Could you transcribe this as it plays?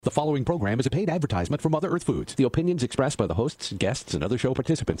The following program is a paid advertisement for Mother Earth Foods. The opinions expressed by the hosts, guests, and other show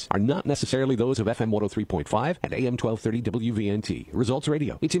participants are not necessarily those of FM 103.5 and AM 1230 WVNT, Results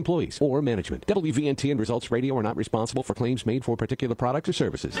Radio, its employees, or management. WVNT and Results Radio are not responsible for claims made for particular products or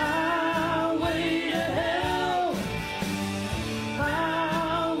services. Highway to hell.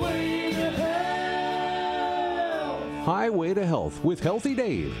 Highway to hell. Highway to Health with Healthy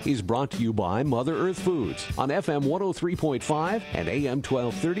Dave is brought to you by Mother Earth Foods on FM 103.5 and AM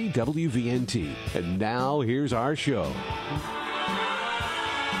 1230 WVNT. And now here's our show.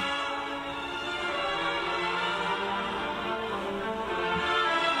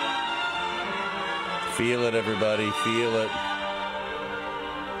 Feel it, everybody. Feel it.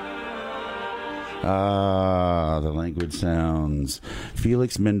 The languid sounds.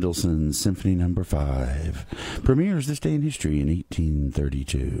 Felix Mendelssohn's Symphony No. 5 premieres this day in history in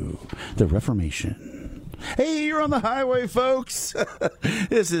 1832. The Reformation. Hey, you're on the highway, folks.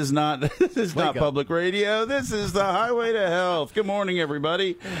 This is not public radio. This is the Highway to Health. Good morning,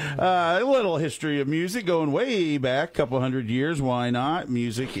 everybody. A little history of music going way back, a couple hundred years. Why not?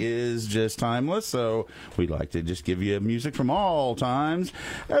 Music is just timeless, so we'd like to just give you music from all times.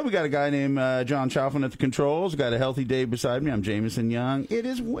 We got a guy named John Chaffin at the controls. Got a Healthy Dave beside me. I'm Jameson Young. It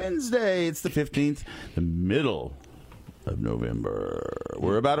is Wednesday. It's the 15th, the middle of November.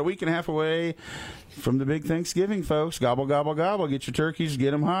 We're about a week and a half away from the big Thanksgiving, folks. Gobble, gobble, gobble. Get your turkeys,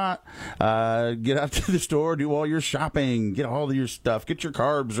 get them hot. Get out to the store, do all your shopping, get all of your stuff, get your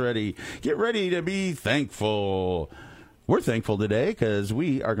carbs ready. Get ready to be thankful. We're thankful today because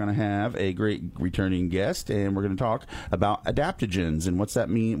we are going to have a great returning guest, and we're going to talk about adaptogens and what's that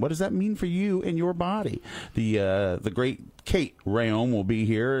mean? What does that mean for you and your body? The great Kate Rhéaume will be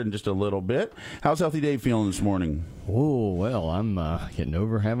here in just a little bit. How's Healthy Dave feeling this morning? Oh, well, I'm getting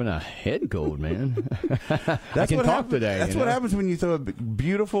over having a head cold, man. I can talk today. That's what happens when you throw a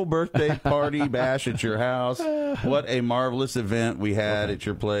beautiful birthday party bash at your house. What a marvelous event we had at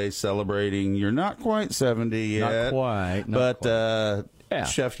your place celebrating. You're not quite 70 yet. Not quite. Yeah.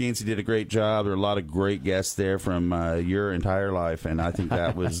 Chef Yancey did a great job. There were a lot of great guests there from your entire life, and I think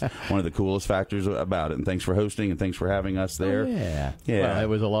that was one of the coolest factors about it. And thanks for hosting, and thanks for having us there. Oh, yeah. Yeah. Well, it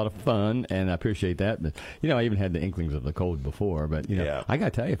was a lot of fun, and I appreciate that. But, I even had the inklings of the cold before. But, I got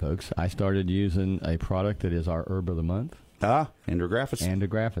to tell you, folks, I started using a product that is our herb of the month. Andrographis.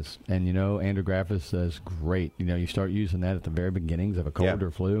 Andrographis. And, Andrographis is great. You start using that at the very beginnings of a cold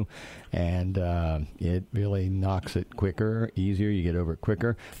or flu, and it really knocks it quicker, easier. You get over it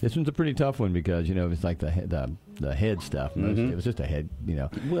quicker. This one's a pretty tough one because, it's like the head stuff. It was just a head,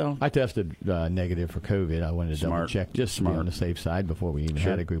 Well, I tested negative for COVID. I wanted to double check just to be on the safe side before we even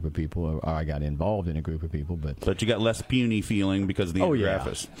had a group of people, or I got involved in a group of people. But you got less puny feeling because of the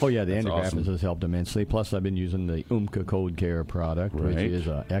Andrographis. Yeah. Oh, yeah, the Andrographis has helped immensely. Plus, I've been using the Umka Cold Care product, which is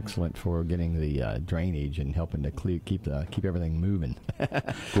excellent for getting the drainage and helping to keep everything moving.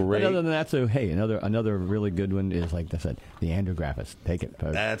 Great. But other than that, so, hey, another really good one is, like I said, the Andrographis. Take it,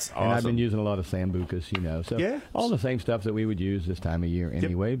 folks. That's awesome. And I've been using a lot of Sambucus, so... Yeah. All the same stuff that we would use this time of year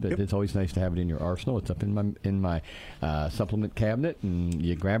anyway, but it's always nice to have it in your arsenal. It's up in my supplement cabinet, and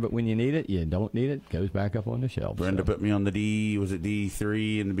you grab it when you need it. You don't need it, goes back up on the shelf. Brenda put me on the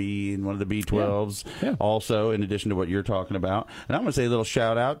D3 and the B and one of the B12s also, in addition to what you're talking about. And I'm going to say a little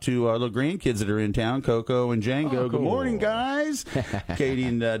shout out to our little grandkids that are in town, Coco and Django. Oh, cool. Good morning, guys. Katie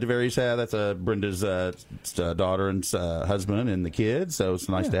and DeVary's, that's Brenda's daughter and husband and the kids, so it's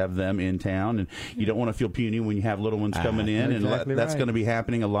nice to have them in town. And you don't want to feel puny when you have little ones coming in, and that's going to be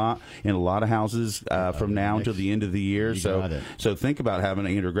happening a lot in a lot of houses from now until the end of the year. So think about having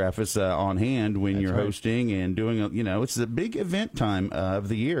an Andrographis on hand when you're hosting and doing it's a big event time of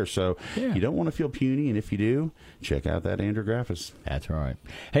the year, so you don't want to feel puny, and if you do, check out that Andrographis. That's right.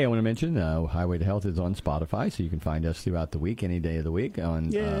 Hey, I want to mention Highway to Health is on Spotify, so you can find us throughout the week, any day of the week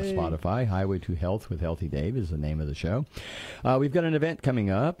on Spotify. Highway to Health with Healthy Dave is the name of the show. We've got an event coming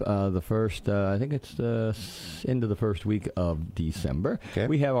up the first, I think it's the end of the first week of December. Okay.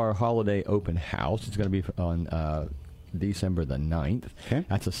 We have our holiday open house. It's going to be on December the 9th. Okay.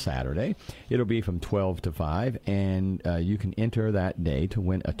 That's a Saturday. It'll be from 12 to 5, and you can enter that day to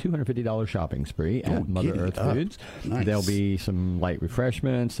win a $250 shopping spree at Mother Earth Foods. Nice. There'll be some light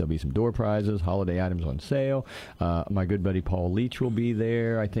refreshments. There'll be some door prizes, holiday items on sale. My good buddy Paul Leach will be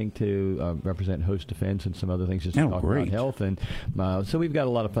there, I think, to represent Host Defense and some other things, just to talk about health. And so we've got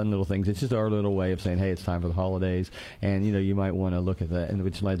a lot of fun little things. It's just our little way of saying, hey, it's time for the holidays, and you might want to look at that, and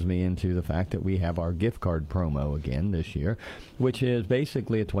which leads me into the fact that we have our gift card promo again. this year, which is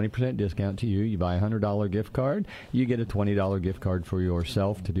basically a 20% discount to you. You buy a $100 gift card, you get a $20 gift card for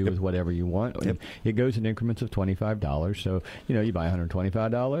yourself to do with whatever you want. It goes in increments of $25. So, you buy $125,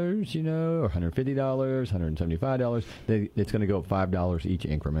 or $150, $175. It's going to go up $5 each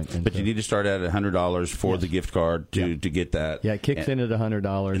increment. And but you need to start at $100 for the gift card to get that. Yeah, it kicks in at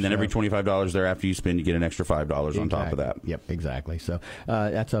 $100. And then every $25 thereafter you spend, you get an extra $5 on top of that. Yep, exactly. So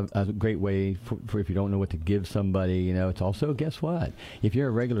that's a great way for if you don't know what to give somebody. It's also, guess what? If you're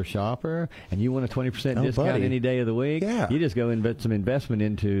a regular shopper and you want a 20% discount any day of the week, you just go invest some investment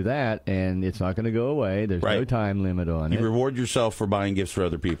into that, and it's not going to go away. There's no time limit on it. You reward yourself for buying gifts for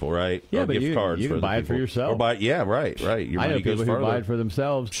other people, right? Yeah, or but gift cards you can buy it for yourself. Or right. Your I know money goes people who further. buy it for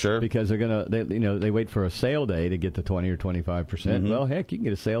themselves because they're gonna, they wait for a sale day to get the 20 or 25%. Well, heck, you can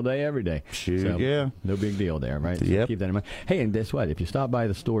get a sale day every day. So, no big deal there, right? So keep that in mind. Hey, and guess what? If you stop by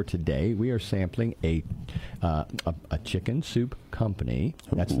the store today, we are sampling a chicken soup company.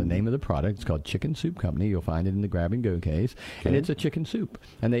 That's the name of the product. It's called Chicken Soup Company. You'll find it in the grab and go case, and it's a chicken soup.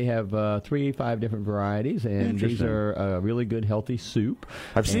 And they have 5 different varieties, and these are a really good, healthy soup.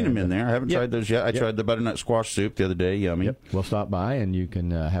 I've seen them in there. I haven't tried those yet. I tried the butternut squash soup the other day. Yummy. Yep. We'll stop by, and you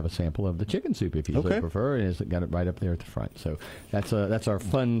can have a sample of the chicken soup if you so prefer. And it's got it right up there at the front. So that's our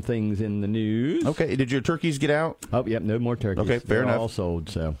fun things in the news. Okay. Did your turkeys get out? Oh, yep. No more turkeys. Okay, fair enough. They're all sold.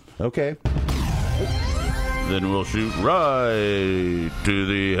 So okay. Then we'll shoot right to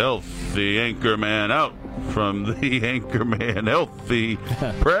the healthy Anchorman out from the Anchorman Healthy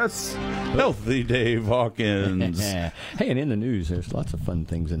Press. Healthy Dave Hawkins. Hey, and in the news, there's lots of fun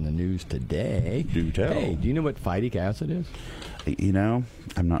things in the news today. Do tell. Hey, do you know what phytic acid is?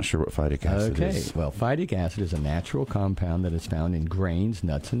 I'm not sure what phytic acid is. Okay, well, phytic acid is a natural compound that is found in grains,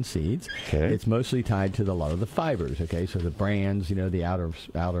 nuts, and seeds. Okay. It's mostly tied to a lot of the fibers, okay? So the brands, the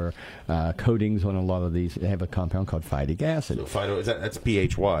outer coatings on a lot of these, they have a compound called phytic acid. So phyto, that's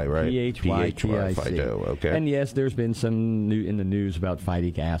PHY, right? PHY, phyto, okay. And yes, there's been some in the news about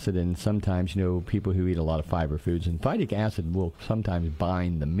phytic acid, and sometimes, people who eat a lot of fiber foods, and phytic acid will sometimes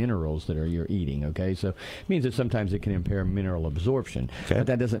bind the minerals that you're eating, okay? So it means that sometimes it can impair mineral absorption. Okay. But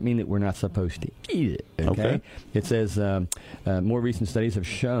that doesn't mean that we're not supposed to eat it, okay? It says more recent studies have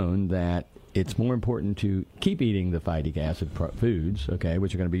shown that it's more important to keep eating the phytic acid foods, okay,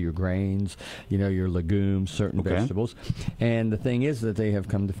 which are going to be your grains, your legumes, certain vegetables. And the thing is that they have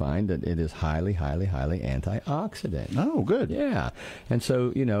come to find that it is highly, highly, highly antioxidant. Oh, good. Yeah. And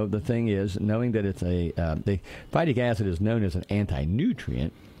so, the thing is, knowing that it's the phytic acid is known as an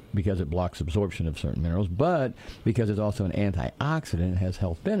anti-nutrient, because it blocks absorption of certain minerals, but because it's also an antioxidant, it has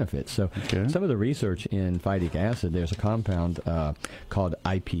health benefits. So some of the research in phytic acid, there's a compound called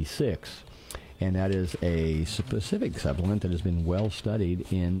IP6, and that is a specific supplement that has been well studied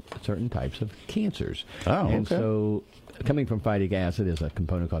in certain types of cancers. Oh, and so coming from phytic acid is a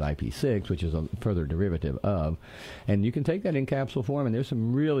component called IP6, which is a further derivative of, and you can take that in capsule form, and there's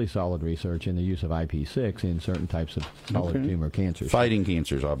some really solid research in the use of IP6 in certain types of solid tumor cancers. Fighting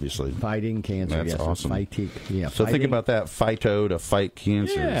cancers, obviously. Fighting cancer, That's awesome. So think about that, phyto to fight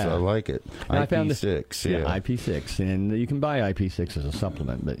cancers. Yeah. I like it. And IP6, IP6, and you can buy IP6 as a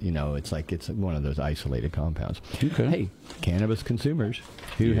supplement, but it's one of those isolated compounds. Okay. Hey, cannabis consumers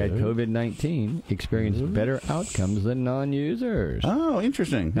who had COVID-19 experienced better outcomes than non-users. Oh,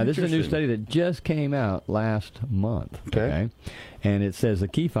 interesting. Now, this is a new study that just came out last month. Okay. And it says the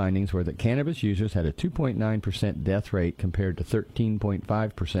key findings were that cannabis users had a 2.9% death rate compared to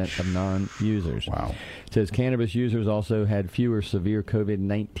 13.5% of non-users. Wow. It says cannabis users also had fewer severe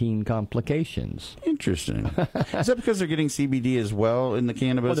COVID-19 complications. Interesting. Is that because they're getting CBD as well in the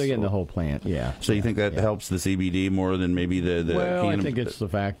cannabis? Well, they're getting the whole plant, yeah. So you think that helps the CBD more than maybe the Well, cannabis? I think it's the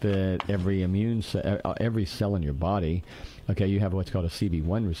fact that every cell in your body, okay, you have what's called a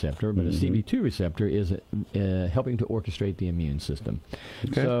CB1 receptor, but a CB2 receptor is helping to orchestrate the immune system.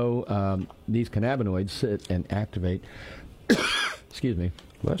 Okay. So these cannabinoids sit and activate, excuse me,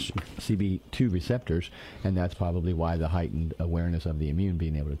 Bless you. CB2 receptors, and that's probably why the heightened awareness of the immune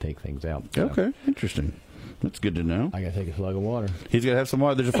being able to take things out. So, okay, interesting. That's good to know. I got to take a slug of water. He's got to have some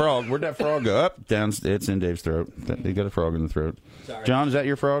water. There's a frog. Where'd that frog go? Up, down. It's in Dave's throat. He got a frog in the throat. Sorry. John, is that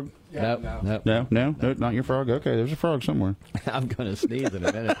your frog? Yeah, No, No, not your frog. Okay, there's a frog somewhere. I'm going to sneeze in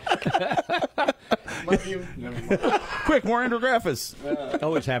a minute. Quick, more Andrographis.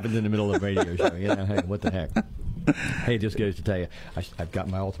 Always happens in the middle of a radio show. Hey, what the heck? Hey, it just goes to tell you, I've got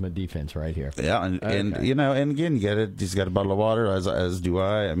my ultimate defense right here. Yeah, and and again, he's got a bottle of water, as do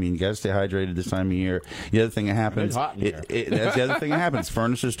I. I mean, you got to stay hydrated this time of year. The other thing that happens, It's hot in here. that's the other thing that happens.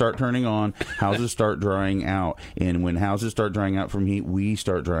 Furnaces start turning on, houses start drying out, and when houses start drying out from heat, we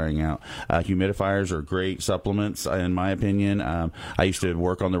start drying out. Humidifiers are great supplements, in my opinion. I used to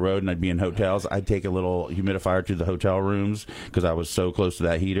work on the road, and I'd be in hotels. I'd take a little humidifier to the hotel rooms because I was so close to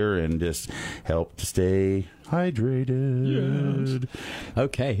that heater, and just help to stay hydrated. Yes.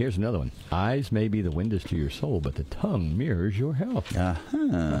 Okay, here's another one. Eyes may be the windows to your soul, but the tongue mirrors your health.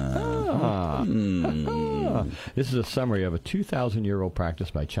 This is a summary of a 2,000-year-old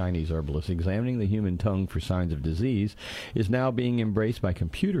practice by Chinese herbalists examining the human tongue for signs of disease is now being embraced by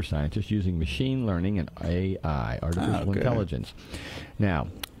computer scientists using machine learning and AI, artificial intelligence. Now,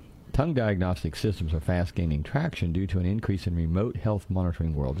 tongue diagnostic systems are fast gaining traction due to an increase in remote health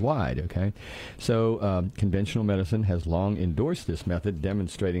monitoring worldwide, okay? So conventional medicine has long endorsed this method,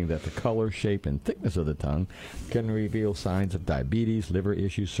 demonstrating that the color, shape, and thickness of the tongue can reveal signs of diabetes, liver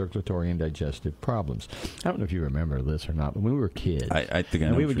issues, circulatory and digestive problems. I don't know if you remember this or not, but when we were kids, I think I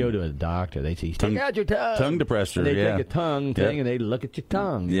and know we what would you go mean. to a doctor, they'd say, stick out your tongue. Tongue depressor, and they'd yeah. take a tongue thing, and they'd look at your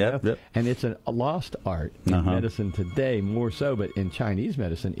tongue. Yep, yep. And it's a lost art in medicine today, more so, but in Chinese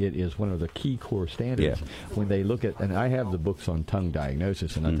medicine, it is one of the key core standards. When they look at, and I have the books on tongue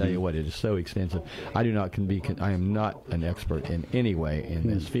diagnosis, and I'll tell you what, it is so extensive. I am not an expert in any way in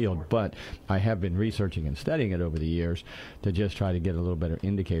this field, but I have been researching and studying it over the years to just try to get a little better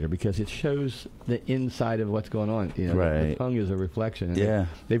indicator, because it shows the inside of what's going on. You know, the tongue is a reflection. And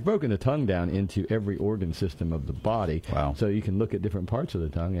they've broken the tongue down into every organ system of the body. Wow. So you can look at different parts of the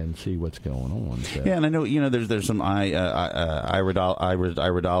tongue and see what's going on. So. Yeah, and I know, there's some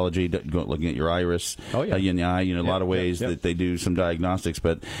iridology, looking at your iris, in the eye, a lot of ways that they do some diagnostics,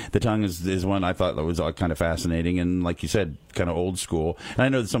 but the tongue is one I thought that was kind of fascinating, and like you said, kind of old school. And I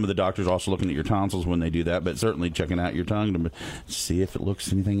know that some of the doctors are also looking at your tonsils when they do that, but certainly checking out your tongue to see if it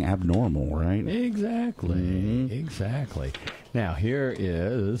looks anything abnormal, right? Exactly. Exactly. Now, here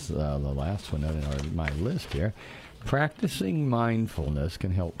is the last one on my list here. Practicing mindfulness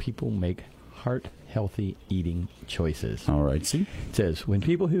can help people make heart-healthy eating choices. All right, see? It says, when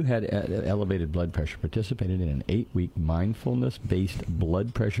people who had elevated blood pressure participated in an 8-week mindfulness-based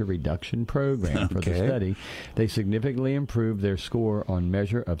blood pressure reduction program for the study, they significantly improved their score on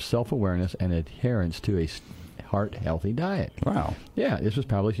measure of self-awareness and adherence to a heart-healthy diet. Wow. Yeah, this was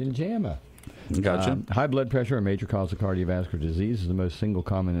published in JAMA. Gotcha. High blood pressure, a major cause of cardiovascular disease, is the most single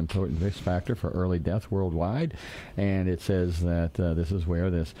common important risk factor for early death worldwide. And it says that this is where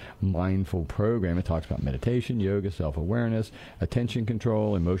this mindful program, it talks about meditation, yoga, self-awareness, attention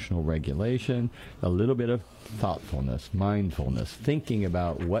control, emotional regulation, a little bit of thoughtfulness, mindfulness, thinking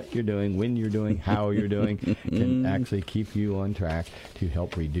about what you're doing, when you're doing, how you're doing, can actually keep you on track to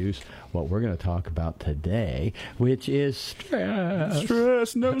help reduce what we're going to talk about today, which is stress.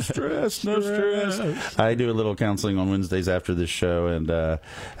 Stress, no stress, no stress. I do a little counseling on Wednesdays after this show, and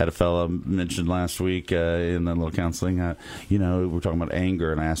had a fellow mentioned last week in the little counseling, we're talking about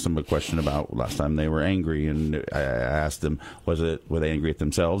anger, and I asked them a question about last time they were angry, and I asked them, were they angry at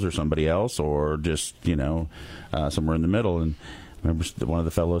themselves or somebody else, or just, somewhere in the middle, and I remember one of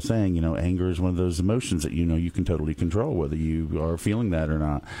the fellows saying, anger is one of those emotions that you can totally control, whether you are feeling that or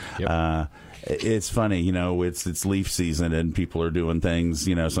not. Yep. It's funny, it's leaf season and people are doing things.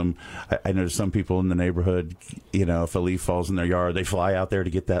 I notice some people in the neighborhood, if a leaf falls in their yard, they fly out there to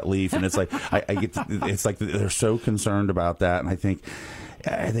get that leaf, and it's like it's like they're so concerned about that, and I think.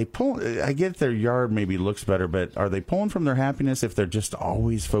 I get their yard maybe looks better, but are they pulling from their happiness if they're just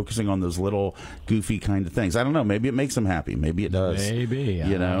always focusing on those little goofy kind of things? I don't know. Maybe it makes them happy. Maybe it does. Maybe. I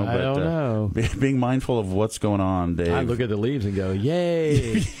don't know. Being mindful of what's going on, Dave. I look at the leaves and go,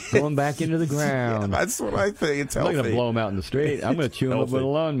 yay, going back into the ground. That's what I think. It's healthy. I'm not going to blow them out in the street. I'm going to chew them up with a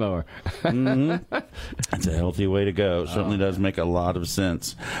lawnmower. That's a healthy way to go. It certainly does make a lot of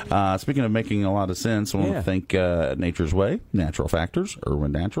sense. Speaking of making a lot of sense, I want to thank Nature's Way, Natural Factors,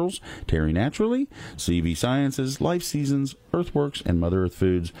 Irwin Naturals, Terry Naturally, CV Sciences, Life Seasons, Earthworks, and Mother Earth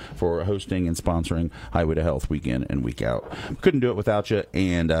Foods for hosting and sponsoring Highway to Health week in and week out. Couldn't do it without you.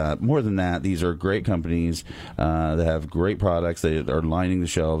 And more than that, these are great companies that have great products. They are lining the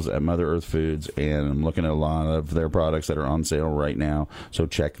shelves at Mother Earth Foods, and I'm looking at a lot of their products that are on sale right now, so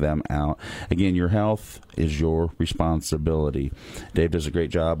check them out. Again, your health is your responsibility. Dave does a great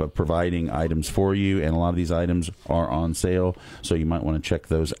job of providing items for you, and a lot of these items are on sale, so you might want to check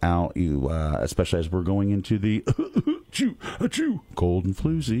those out, especially as we're going into the achoo, achoo. Cold and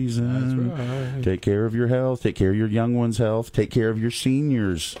flu season. That's right. Take care of your health. Take care of your young ones' health. Take care of your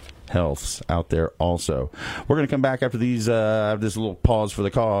seniors' healths out there also. We're going to come back after these this little pause for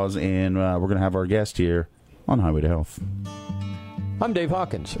the cause, and we're going to have our guest here on Highway to Health. I'm Dave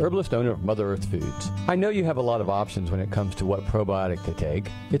Hawkins, herbalist owner of Mother Earth Foods. I know you have a lot of options when it comes to what probiotic to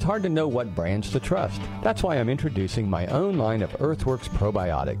take. It's hard to know what brands to trust. That's why I'm introducing my own line of Earthworks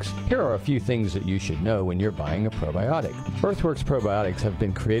probiotics. Here are a few things that you should know when you're buying a probiotic. Earthworks probiotics have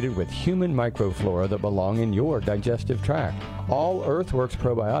been created with human microflora that belong in your digestive tract. All Earthworks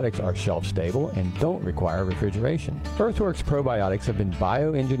probiotics are shelf-stable and don't require refrigeration. Earthworks probiotics have been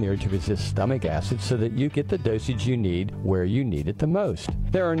bioengineered to resist stomach acid so that you get the dosage you need where you need it the most.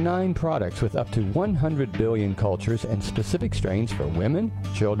 There are 9 products with up to 100 billion cultures and specific strains for women,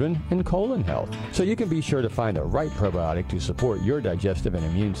 children, and colon health. So you can be sure to find the right probiotic to support your digestive and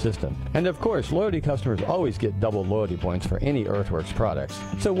immune system. And of course, loyalty customers always get double loyalty points for any Earthworks products.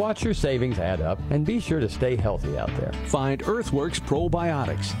 So watch your savings add up and be sure to stay healthy out there. Find Earthworks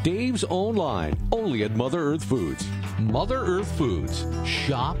Probiotics, Dave's own line, only at Mother Earth Foods. Mother Earth Foods.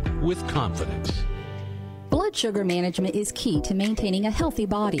 Shop with confidence. Blood sugar management is key to maintaining a healthy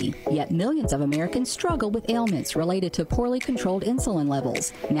body, yet millions of Americans struggle with ailments related to poorly controlled insulin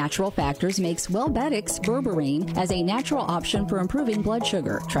levels. Natural Factors makes Wellbetics berberine as a natural option for improving blood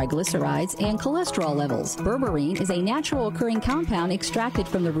sugar, triglycerides, and cholesterol levels. Berberine is a natural occurring compound extracted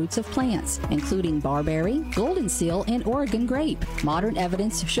from the roots of plants, including barberry, golden seal, and Oregon grape. Modern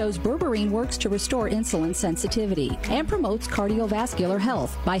evidence shows berberine works to restore insulin sensitivity and promotes cardiovascular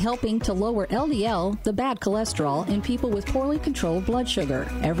health by helping to lower LDL, the bad cholesterol, in people with poorly controlled blood sugar.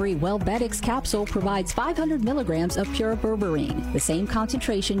 Every Wellbetics capsule provides 500 milligrams of pure berberine, the same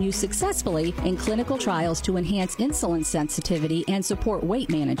concentration used successfully in clinical trials to enhance insulin sensitivity and support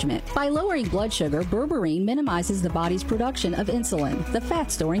weight management. By lowering blood sugar, berberine minimizes the body's production of insulin, the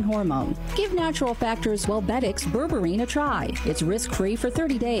fat-storing hormone. Give Natural Factors Wellbetics berberine a try. It's risk-free for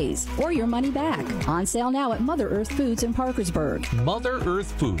 30 days, or your money back. On sale now at Mother Earth Foods in Parkersburg. Mother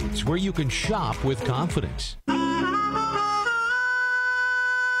Earth Foods, where you can shop with confidence. Well,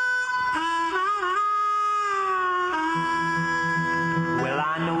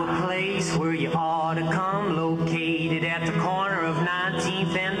 I know a place where you ought to come, located at the corner of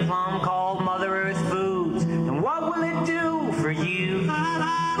 19th and Plum, called Mother Earth Foods. And what will it do for you?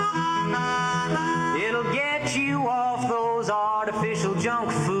 It'll get you off those artificial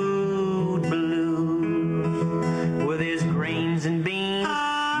junk food blues, where there's grains and beans,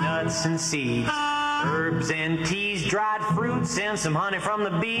 nuts and seeds, herbs and teas, dried fruits, and some honey from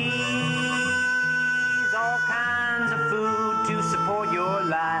the bees. All kinds of food to support your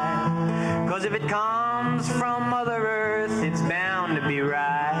life. 'Cause if it comes from Mother Earth, it's bound to be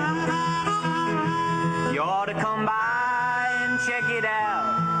right. You ought to come by and check it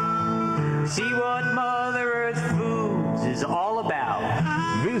out. See what Mother Earth Foods is all about.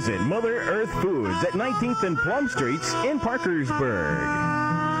 Visit Mother Earth Foods at 19th and Plum Streets in Parkersburg.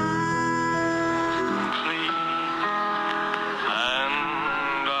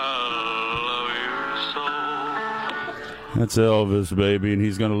 That's Elvis, baby, and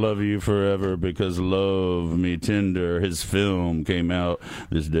he's going to love you forever because Love Me Tender, his film, came out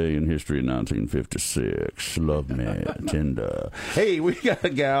this day in history in 1956. Love Me Tender. Hey, we got a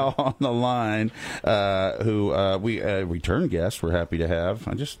gal on the line who we return guest we're happy to have.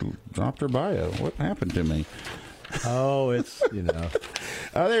 I just dropped her bio. What happened to me? Oh, it's, you know.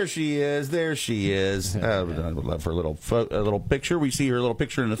 Oh, there she is. There she is. I would love her little picture. We see her little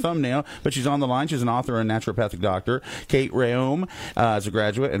picture in the thumbnail, but she's on the line. She's an author and naturopathic doctor. Kate Rhéaume is a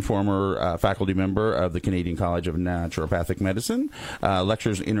graduate and former faculty member of the Canadian College of Naturopathic Medicine.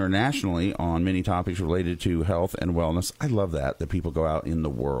 Lectures internationally on many topics related to health and wellness. I love that people go out in the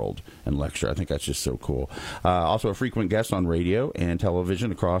world and lecture. I think that's just so cool. Also a frequent guest on radio and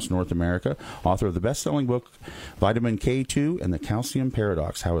television across North America. Author of the best-selling book, Vitamin K2 and the Calcium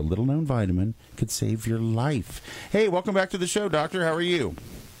Paradox, How a Little-Known Vitamin Could Save Your Life. Hey, welcome back to the show, Doctor. How are you?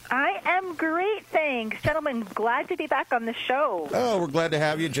 I am great, thanks. Gentlemen, glad to be back on the show. Oh, we're glad to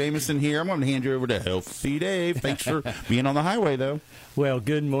have you. Jameson here. I'm going to hand you over to Healthy Dave. Thanks for being on the highway, though. Well,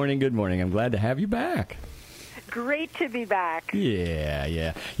 good morning, good morning. I'm glad to have you back. Great to be back.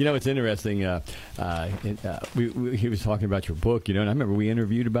 Yeah. You know, it's interesting. He was talking about your book, you know, and I remember we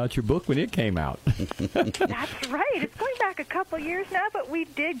interviewed about your book when it came out. That's right. It's going back a couple years now, but we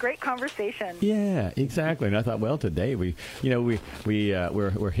did great conversation. Yeah, exactly. And I thought, well, today we're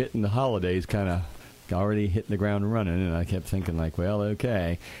hitting the holidays kind already hitting the ground running, and I kept thinking, like, well,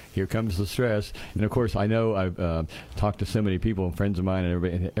 okay, here comes the stress. And, of course, I know I've talked to so many people, friends of mine,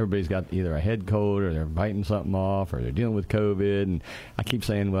 and everybody's got either a head cold or they're biting something off or they're dealing with COVID. And I keep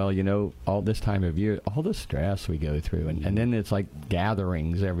saying, well, all this time of year, all the stress we go through, and then it's like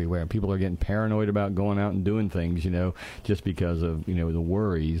gatherings everywhere. People are getting paranoid about going out and doing things, just because of, the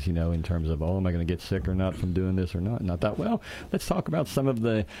worries, in terms of, am I going to get sick or not from doing this or not? And I thought, well, let's talk about some of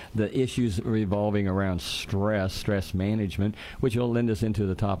the issues revolving around stress management, which will lend us into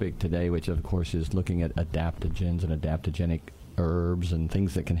the topic today, which, of course, is looking at adaptogens and adaptogenic herbs and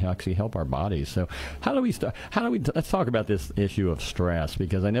things that can actually help our bodies. So how do we start? Let's talk about this issue of stress,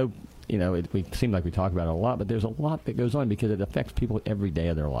 because I know, we seem like we talk about it a lot, but there's a lot that goes on because it affects people every day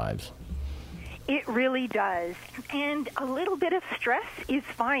of their lives. It really does. And a little bit of stress is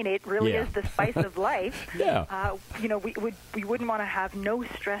fine. It really is the spice of life. Yeah. We wouldn't want to have no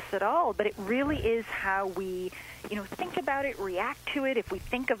stress at all, but it really is how we, think about it, react to it. If we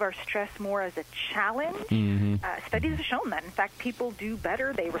think of our stress more as a challenge, studies have shown that. In fact, people do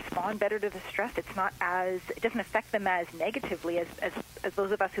better. They respond better to the stress. It doesn't affect them as negatively as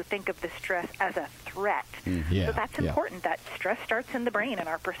those of us who think of the stress as a threat. So that's important. That stress starts in the brain and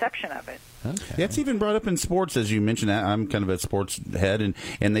our perception of it. Okay. Yeah, it's even brought up in sports, as you mentioned. I'm kind of a sports head,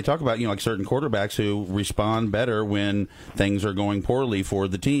 and they talk about like certain quarterbacks who respond better when things are going poorly for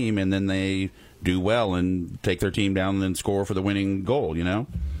the team, and then they do well and take their team down and then score for the winning goal.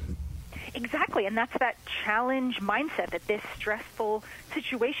 Exactly, and that's that challenge mindset, that this stressful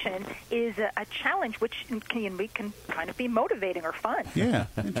situation is a challenge, which can kind of be motivating or fun. Yeah,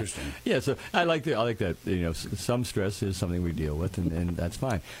 interesting. Yeah, so I like that. Some stress is something we deal with, and that's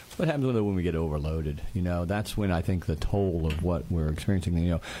fine. What happens when we get overloaded? That's when I think the toll of what we're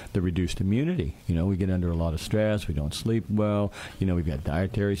experiencing. The reduced immunity. We get under a lot of stress. We don't sleep well. We've got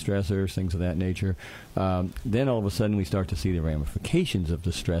dietary stressors, things of that nature. Then all of a sudden we start to see the ramifications of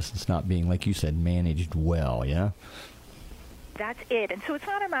the stress that's not being, like you said, managed well. Yeah. That's it. And so it's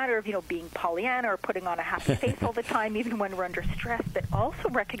not a matter of, being Pollyanna or putting on a happy face all the time, even when we're under stress, but also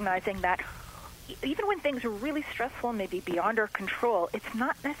recognizing that even when things are really stressful and maybe beyond our control, it's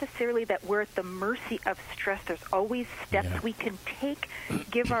not necessarily that we're at the mercy of stress. There's always steps we can take,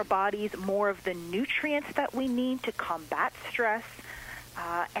 give our bodies more of the nutrients that we need to combat stress.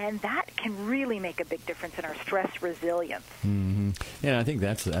 And that can really make a big difference in our stress resilience. Yeah, I think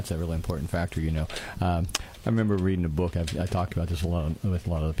that's a really important factor. I remember reading a book. I talked about this a lot with a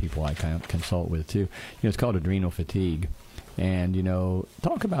lot of the people I consult with too. It's called Adrenal Fatigue. And,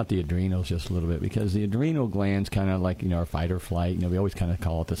 talk about the adrenals just a little bit, because the adrenal gland's kind of like, our fight or flight. We always kind of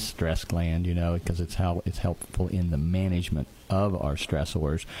call it the stress gland, because it's how it's helpful in the management of our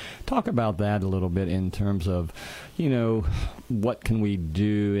stressors. Talk about that a little bit in terms of, what can we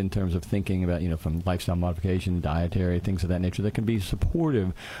do in terms of thinking about, from lifestyle modification, dietary, things of that nature that can be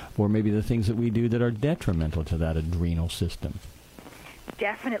supportive, or maybe the things that we do that are detrimental to that adrenal system.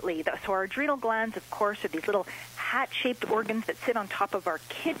 Definitely. So our adrenal glands, of course, are these little hat-shaped organs that sit on top of our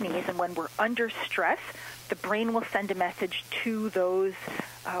kidneys, and when we're under stress, the brain will send a message to those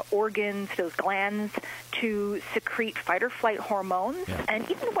organs, those glands, to secrete fight-or-flight hormones. And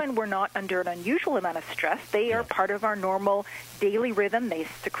even when we're not under an unusual amount of stress, they are part of our normal daily rhythm. They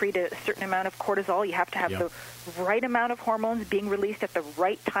secrete a certain amount of cortisol. You have to have the right amount of hormones being released at the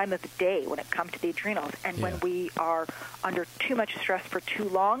right time of the day when it comes to the adrenals. And when we are under too much stress for too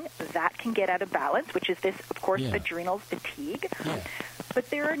long, that can get out of balance, which is this, of course, adrenal fatigue. But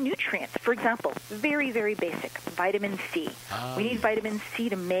there are nutrients. For example, very, very basic, vitamin C. We need vitamin C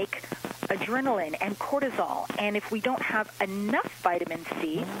to make adrenaline and cortisol. And if we don't have enough vitamin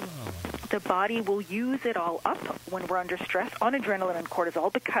C, the body will use it all up when we're under stress on adrenaline and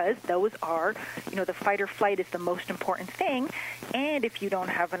cortisol, because those are, the fight or flight is the most important thing. And if you don't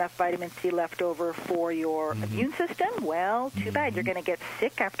have enough vitamin C left over for your immune system, well, too bad. You're going to get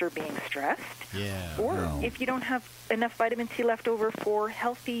sick after being stressed. Or if you don't have enough vitamin C left over for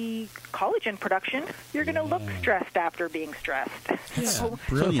healthy collagen production, you're going to look stressed after being stressed. So,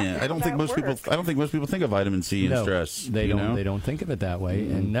 brilliant. I don't think most people think of vitamin C and stress. They don't. They don't think of it that way,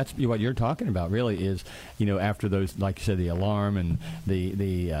 and that's what you're talking about. Really, is after those, like you said, the alarm and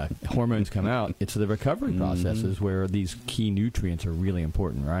the hormones come out, it's the recovery processes where these key nutrients are really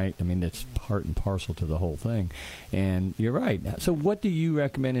important, right? I mean, it's part and parcel to the whole thing. And you're right. So, what do you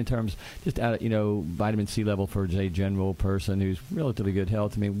recommend in terms just vitamin C level for a general person who's relatively good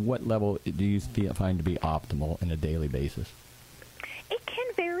health? I mean, what level do you find to be optimal on a daily basis? It can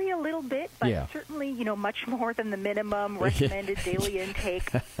vary a little bit, but certainly, much more than the minimum recommended daily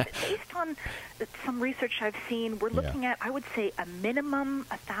intake. Based on some research I've seen, we're looking at, I would say, a minimum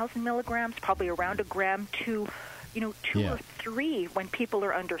 1,000 milligrams, probably around a gram to 2 or 3 when people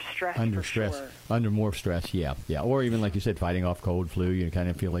are under stress. Under more stress, yeah. Or even, like you said, fighting off cold, flu, you kind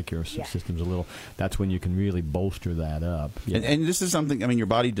of feel like your system's a little, that's when you can really bolster that up. Yeah. And this is something, your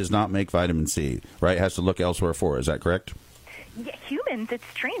body does not make vitamin C, right? It has to look elsewhere for it. Is that correct? Yeah, humans, it's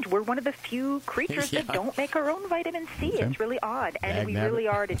strange. We're one of the few creatures that don't make our own vitamin C. Okay. It's really odd, and we really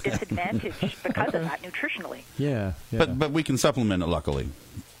are at a disadvantage because of that nutritionally. Yeah. But we can supplement it, luckily.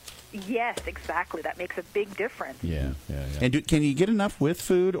 Yes, exactly. That makes a big difference. Yeah. And can you get enough with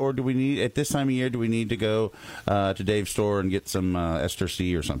food, or do we need, at this time of year, do we need to go to Dave's store and get some Ester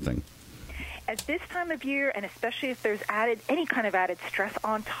C or something? At this time of year, and especially if there's any kind of added stress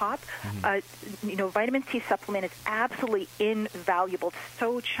on top, vitamin C supplement is absolutely invaluable. It's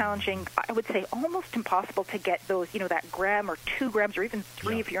so challenging. I would say almost impossible to get those, that gram or 2 grams or even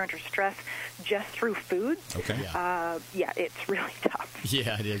 3 if you're under stress just through food. Okay. It's really tough.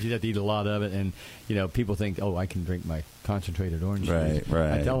 Yeah, it is. You have to eat a lot of it, and people think, I can drink my concentrated orange juice.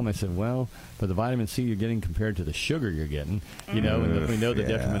 Right. I tell them, I said, well, for the vitamin C you're getting compared to the sugar you're getting, and we know the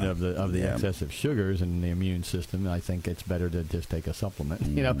detriment of the excessive sugars in the immune system. I think it's better to just take a supplement,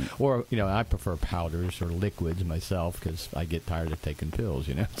 or I prefer powders or liquids myself because I get tired of taking pills,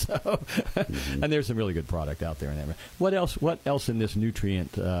 So, and there's some really good product out there in that. What else in this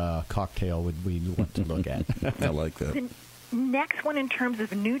nutrient cocktail would we want to look at? I like that. The next one in terms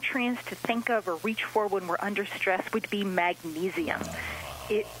of nutrients to think of or reach for when we're under stress would be magnesium.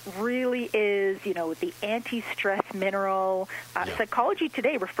 It really is, the anti-stress mineral. Psychology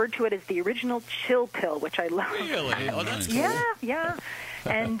Today referred to it as the original chill pill, which I love. Really? Oh, that's cool. Yeah.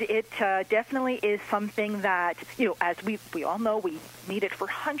 And it definitely is something that, as we all know, we need it for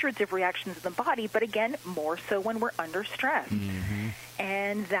hundreds of reactions in the body, but again, more so when we're under stress. Mm-hmm.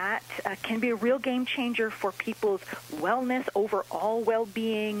 And that can be a real game changer for people's wellness, overall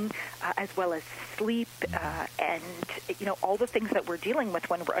well-being, as well as sleep, and all the things that we're dealing with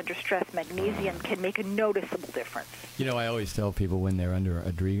when we're under stress. Magnesium can make a noticeable difference. I always tell people when they're under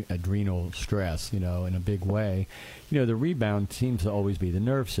adrenal stress, in a big way, the rebound seems to always be the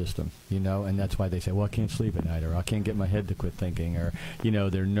nerve system, and that's why they say, well, I can't sleep at night, or I can't get my head to quit thinking, or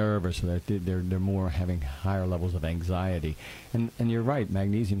they're nervous, or they're more having higher levels of anxiety, and you're right,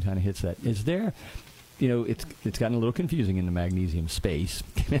 magnesium kind of hits that. Is there, it's gotten a little confusing in the magnesium space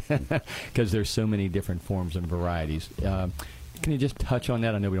because there's so many different forms and varieties. Can you just touch on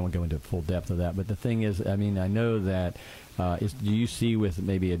that? I know we don't want to go into full depth of that, but the thing is, I know that do you see with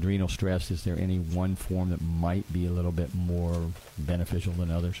maybe adrenal stress, is there any one form that might be a little bit more beneficial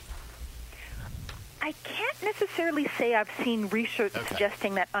than others? I can't necessarily say I've seen research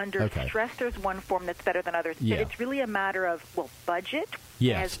suggesting that under stress there's one form that's better than others. But it's really a matter of, budget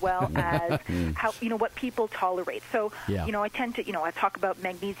as well as how what people tolerate. So, I tend to, I talk about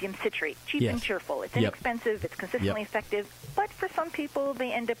magnesium citrate, cheap and cheerful. It's inexpensive, it's consistently effective, but for some people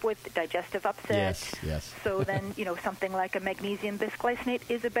they end up with digestive upset. Yes. So then, something like a magnesium bisglycinate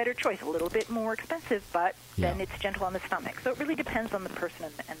is a better choice, a little bit more expensive, but then it's gentle on the stomach. So it really depends on the person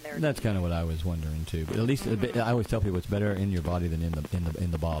and their That's kind of what I was wondering too. But at least I always tell people it's better in your body than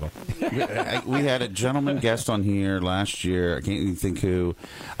in the bottle. We had a gentleman guest on here last year. I can't even think who.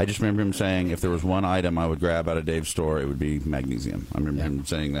 I just remember him saying if there was one item I would grab out of Dave's store, it would be magnesium. I remember him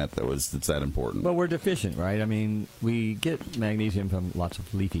saying it's that important. Well, we're deficient, right? I mean, we get magnesium from lots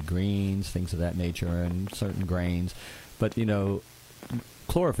of leafy greens, things of that nature, and certain grains. But,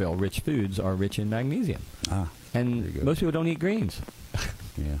 chlorophyll-rich foods are rich in magnesium. And most people don't eat greens.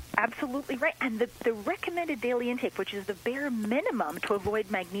 Yeah. Absolutely right. And the recommended daily intake, which is the bare minimum to avoid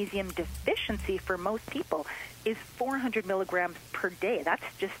magnesium deficiency for most people, is 400 milligrams per day. That's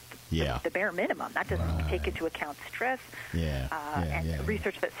just the bare minimum. That doesn't take into account stress. And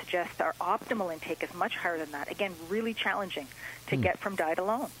research that suggests our optimal intake is much higher than that. Again, really challenging to get from diet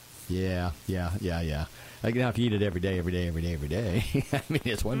alone. Yeah. Like now, if you eat it every day, I mean,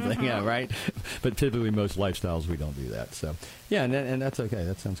 it's one thing, right? But typically, most lifestyles, we don't do that. So, and that's okay.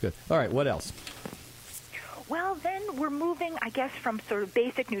 That sounds good. All right, what else? Well, then we're moving, I guess, from sort of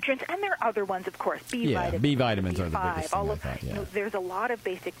basic nutrients, and there are other ones, of course. B vitamins. B vitamins are the biggest all thing, of, there's a lot of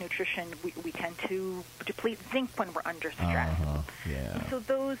basic nutrition. We tend to deplete zinc when we're under stress. And so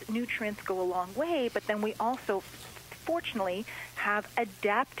those nutrients go a long way, but then we also fortunately have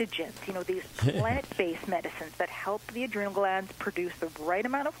adaptogens, these plant-based medicines that help the adrenal glands produce the right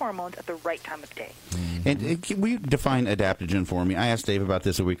amount of hormones at the right time of day. And can we define adaptogen for me? I asked Dave about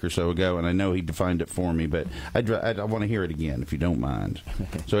this a week or so ago, and I know he defined it for me, but I want to hear it again, if you don't mind,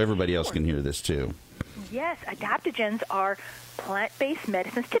 so everybody else can hear this too. Yes, adaptogens are plant-based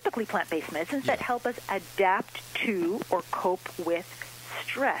medicines, typically plant-based medicines, that help us adapt to or cope with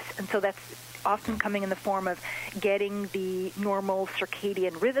stress. And so that's often coming in the form of getting the normal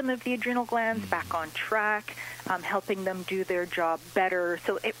circadian rhythm of the adrenal glands back on track, helping them do their job better.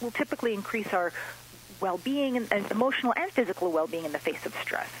 So it will typically increase our well-being and emotional and physical well-being in the face of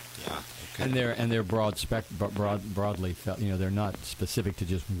stress. Yeah. And they're broadly felt. They're not specific to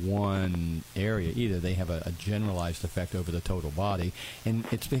just one area either. They have a generalized effect over the total body, and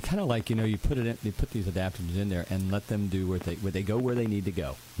it's kind of like you put these adaptogens in there and let them do where they go where they need to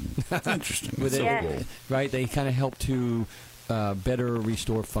go. That's interesting. Right? They kind of help to better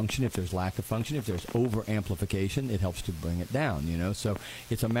restore function if there's lack of function. If there's over amplification, it helps to bring it down. So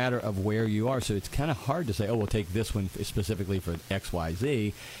it's a matter of where you are. So it's kind of hard to say, oh, we'll take this one specifically for X, Y,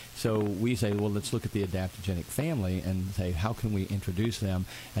 Z. So we say, well, let's look at the adaptogenic family and say, how can we introduce them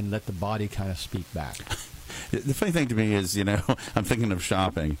and let the body kind of speak back? The funny thing to me is, I'm thinking of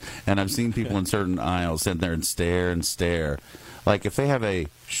shopping, and I've seen people in certain aisles sit there and stare. Like, if they have a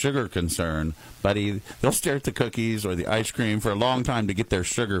sugar concern, buddy, they'll stare at the cookies or the ice cream for a long time to get their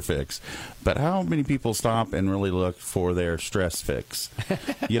sugar fix. But how many people stop and really look for their stress fix?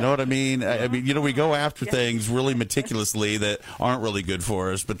 You know what I mean? I mean, we go after things really meticulously that aren't really good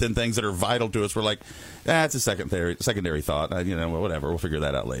for us, but then things that are vital to us, we're like, it's a secondary thought. Whatever, we'll figure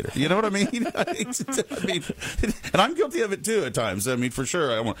that out later. You know what I mean? And I'm guilty of it too at times. I mean, for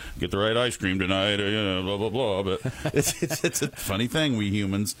sure, I want to get the right ice cream tonight, or blah blah blah. But it's a funny thing, we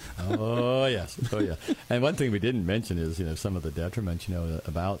humans. Oh yes, And one thing we didn't mention is some of the detriments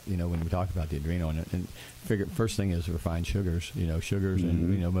about when we talk about the adrenal and first thing is refined sugars. Sugars,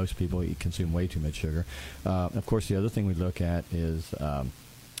 and most people consume way too much sugar. Of course, the other thing we look at is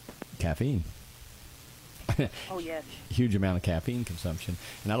caffeine. Oh, yes. Huge amount of caffeine consumption.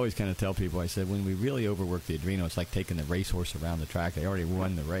 And I always kind of tell people, I said, when we really overwork the adrenal, it's like taking the racehorse around the track. They already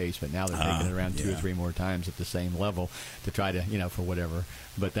won the race, but now they're taking it around 2 or 3 more times at the same level to try to, for whatever.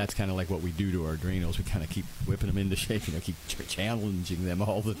 But that's kind of like what we do to our adrenals. We kind of keep whipping them into shape, keep challenging them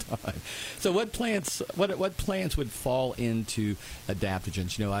all the time. So what plants would fall into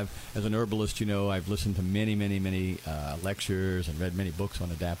adaptogens? As an herbalist, I've listened to many lectures and read many books on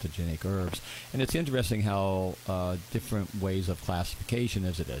adaptogenic herbs. And it's interesting how different ways of classification.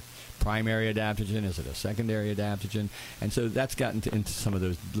 Is it a primary adaptogen? Is it a secondary adaptogen? And so that's gotten into some of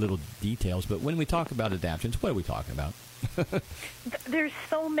those little details. But when we talk about adaptogens, what are we talking about? There's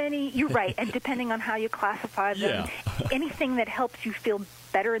so many. You're right. And depending on how you classify them, anything that helps you feel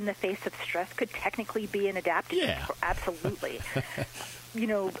better in the face of stress could technically be an adaptogen. Yeah. Absolutely.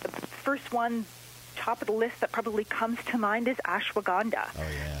 First one, top of the list that probably comes to mind is ashwagandha. Oh,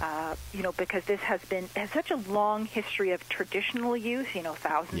 yeah. Because this has such a long history of traditional use,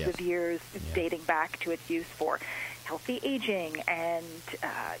 thousands of years dating back to its use for healthy aging and,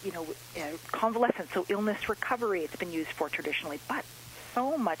 convalescence, so illness recovery it's been used for traditionally. But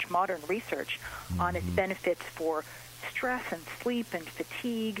so much modern research on its benefits for stress and sleep and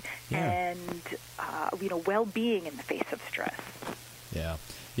fatigue and, well-being in the face of stress. Yeah.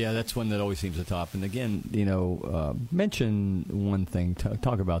 Yeah, that's one that always seems to top. And again, mention one thing.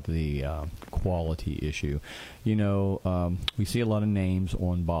 Talk about the quality issue. We see a lot of names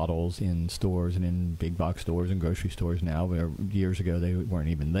on bottles in stores and in big box stores and grocery stores now, where years ago they weren't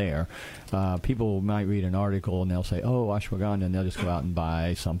even there. People might read an article and they'll say, oh, ashwagandha, and they'll just go out and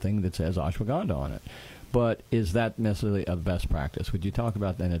buy something that says ashwagandha on it. But is that necessarily a best practice? Would you talk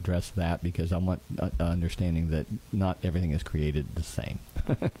about that and address that? Because I want understanding that not everything is created the same.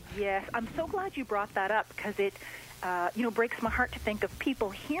 Yes, I'm so glad you brought that up because it, breaks my heart to think of people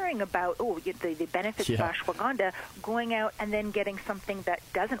hearing about, the benefits of ashwagandha, going out and then getting something that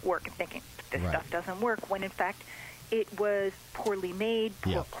doesn't work and thinking, this stuff doesn't work, when in fact it was poorly made,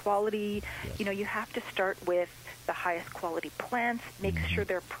 poor quality. Yes. You have to start with the highest quality plants, make sure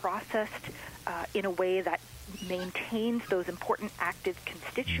they're processed in a way that maintains those important active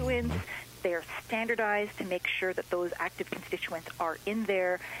constituents. They're standardized to make sure that those active constituents are in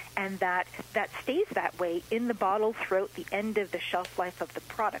there and that stays that way in the bottle throughout the end of the shelf life of the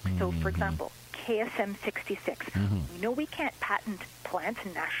product. So, for example, KSM 66. We know we can't patent plants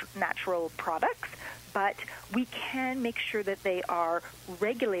and natural products, but we can make sure that they are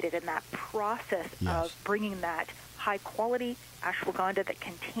regulated in that process of bringing that high-quality ashwagandha that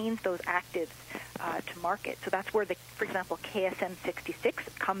contains those actives to market. So that's where, for example, KSM 66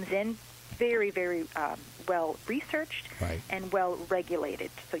 comes in very, very well researched and well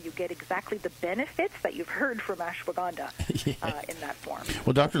regulated. So you get exactly the benefits that you've heard from ashwagandha in that form.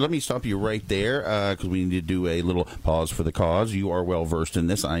 Well, Doctor, let me stop you right there because we need to do a little pause for the cause. You are well versed in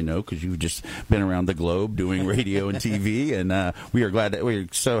this, I know, because you've just been around the globe doing radio and TV, and we're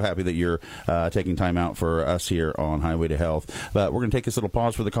so happy that you're taking time out for us here on Highway to Health. But we're going to take this little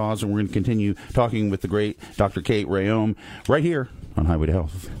pause for the cause, and we're going to continue talking with the great Dr. Kate Rhéaume right here on Highway to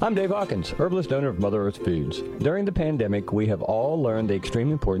Health. I'm Dave Hawkins, herbalist owner of Mother Earth Foods. During the pandemic, we have all learned the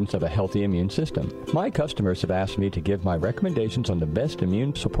extreme importance of a healthy immune system. My customers have asked me to give my recommendations on the best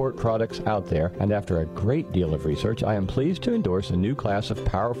immune support products out there, and after a great deal of research, I am pleased to endorse a new class of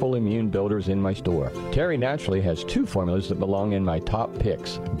powerful immune builders in my store. Terry Naturally has two formulas that belong in my top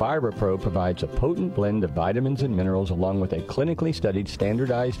picks. VibraPro provides a potent blend of vitamins and minerals along with a clinically studied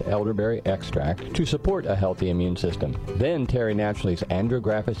standardized elderberry extract to support a healthy immune system. Then Terry Naturally's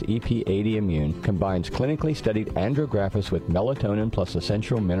Andrographis EP80 Immune combines clinically studied Andrographis with melatonin plus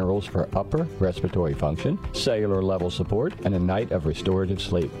essential minerals for upper respiratory function, cellular level support, and a night of restorative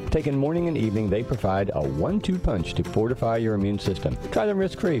sleep. Taken morning and evening, they provide a 1-2 punch to fortify your immune system. Try them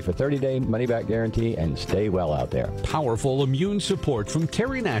risk-free for 30-day money-back guarantee and stay well out there. Powerful immune support from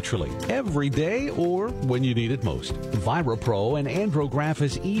Terry Naturally, every day or when you need it most. VibraPro and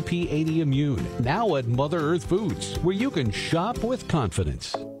Andrographis EP80 Immune, now at Mother Earth Foods, where you can shop with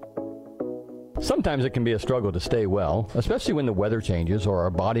confidence. Sometimes it can be a struggle to stay well, especially when the weather changes or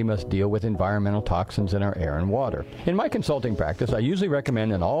our body must deal with environmental toxins in our air and water. In my consulting practice, I usually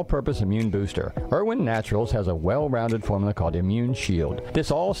recommend an all-purpose immune booster. Irwin Naturals has a well-rounded formula called Immune Shield.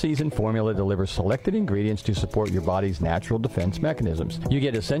 This all-season formula delivers selected ingredients to support your body's natural defense mechanisms. You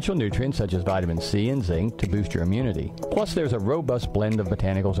get essential nutrients such as vitamin C and zinc to boost your immunity. Plus, there's a robust blend of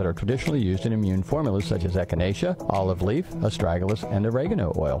botanicals that are traditionally used in immune formulas such as echinacea, olive leaf, astragalus, and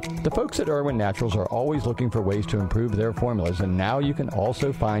oregano oil. The folks at Irwin Naturals are always looking for ways to improve their formulas, and now you can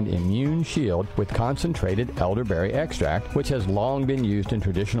also find Immune Shield with concentrated elderberry extract, which has long been used in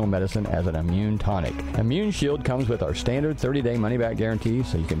traditional medicine as an immune tonic. Immune Shield comes with our standard 30-day money-back guarantee,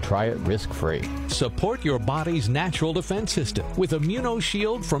 so you can try it risk-free. Support your body's natural defense system with Immuno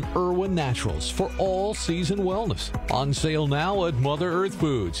Shield from Irwin Naturals for all-season wellness. On sale now at Mother Earth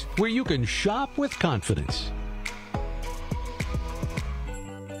Foods, where you can shop with confidence.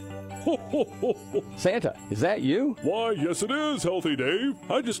 Ho, ho, ho, ho. Santa, is that you? Why, yes it is, Healthy Dave.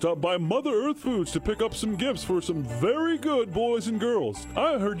 I just stopped by Mother Earth Foods to pick up some gifts for some very good boys and girls.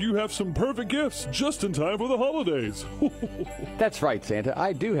 I heard you have some perfect gifts just in time for the holidays. That's right, Santa.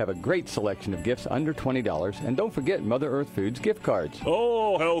 I do have a great selection of gifts under $20, and don't forget Mother Earth Foods gift cards.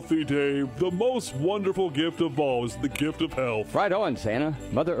 Oh, Healthy Dave, the most wonderful gift of all is the gift of health. Right on, Santa.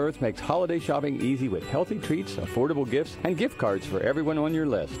 Mother Earth makes holiday shopping easy with healthy treats, affordable gifts, and gift cards for everyone on your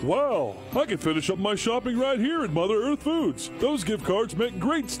list. Wow, I can finish up my shopping right here at Mother Earth Foods. Those gift cards make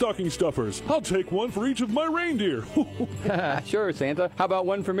great stocking stuffers. I'll take one for each of my reindeer. Sure, Santa. How about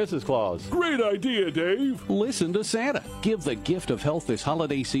one for Mrs. Claus? Great idea, Dave. Listen to Santa. Give the gift of health this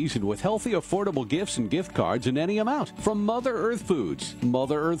holiday season with healthy, affordable gifts and gift cards in any amount from Mother Earth Foods.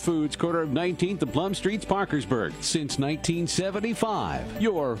 Mother Earth Foods, corner of 19th and Plum Streets, Parkersburg. Since 1975,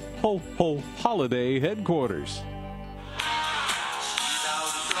 your ho-ho holiday headquarters.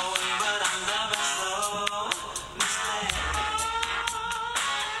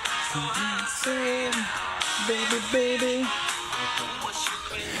 Baby, baby.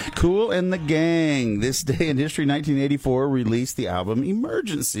 Kool and the Gang, this day in history, 1984, released the album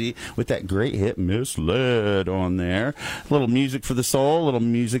Emergency with that great hit Misled on there. A little music for the soul, a little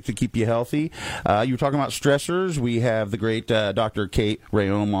music to keep you healthy. You were talking about stressors. We have the great Dr. Kate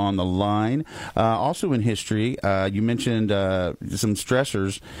Rhéaume on the line. Also in history, you mentioned some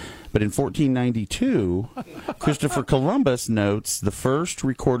stressors. But in 1492, Christopher Columbus notes the first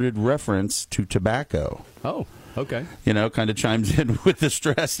recorded reference to tobacco. Oh, okay. You know, kind of chimes in with the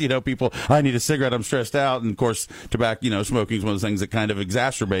stress. You know, people, I need a cigarette, I'm stressed out. And, of course, tobacco, smoking is one of those things that kind of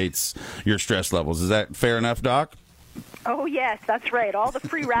exacerbates your stress levels. Is that fair enough, Doc? Oh, yes, that's right. All the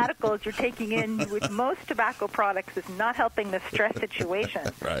free radicals you're taking in with most tobacco products is not helping the stress situation.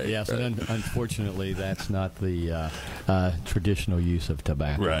 Right. Yes, and unfortunately, that's not the traditional use of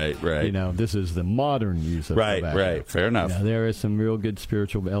tobacco. Right. This is the modern use of tobacco. Right. Fair enough. There is some real good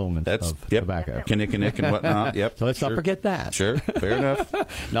spiritual elements of tobacco. Kinnick and whatnot. Yep. So let's not forget that. Sure. Fair enough.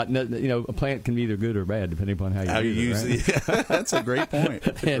 A plant can be either good or bad depending upon how you use it. Right? That's a great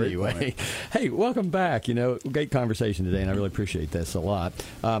point. Anyway, hey, welcome back. Great conversation conversation today, and I really appreciate this a lot.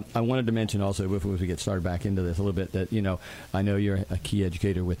 I wanted to mention also, before we get started back into this a little bit, that, I know you're a key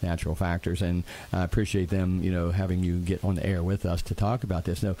educator with Natural Factors, and I appreciate them, having you get on the air with us to talk about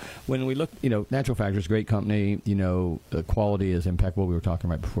this. Now, when we look, Natural Factors, great company, the quality is impeccable. We were talking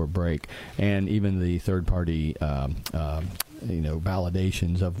right before break, and even the third-party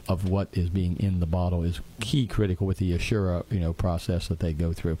validations of what is being in the bottle is key critical with the Assura, process that they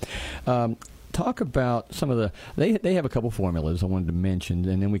go through. Talk about some of they have a couple formulas I wanted to mention,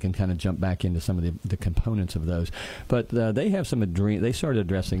 and then we can kind of jump back into some of the components of those. But they have some they started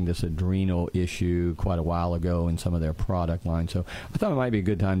addressing this adrenal issue quite a while ago in some of their product line. So I thought it might be a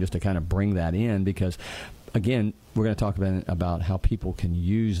good time just to kind of bring that in, because again, we're going to talk about how people can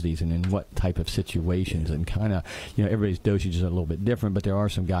use these and in what type of situations, and kind of, everybody's dosage is a little bit different, but there are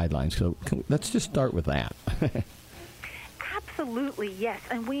some guidelines. So let's just start with that. Absolutely, yes.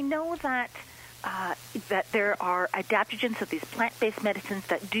 And we know that there are adaptogens, so these plant-based medicines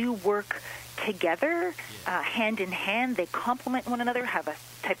that do work together, hand in hand. They complement one another, have a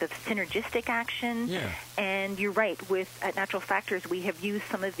type of synergistic action. Yeah. And you're right, at Natural Factors, we have used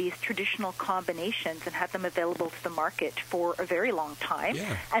some of these traditional combinations and had them available to the market for a very long time.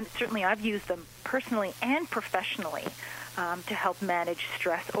 Yeah. And certainly I've used them personally and professionally to help manage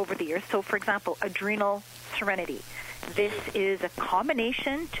stress over the years. So, for example, Adrenal Serenity. This is a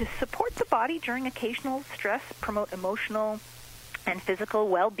combination to support the body during occasional stress, promote emotional and physical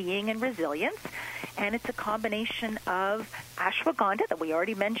well-being and resilience. And it's a combination of ashwagandha that we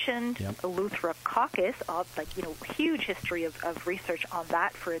already mentioned, eleutherococcus, huge history of research on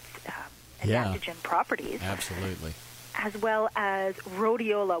that for its adaptogen properties. Absolutely. As well as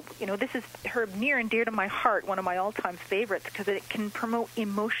rhodiola. This is herb near and dear to my heart, one of my all-time favorites, because it can promote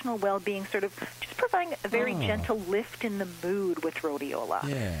emotional well-being, sort of just providing a very gentle lift in the mood with rhodiola,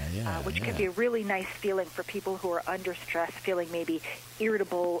 which can be a really nice feeling for people who are under stress, feeling maybe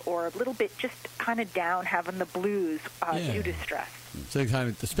irritable or a little bit just kind of down, having the blues due to stress. So,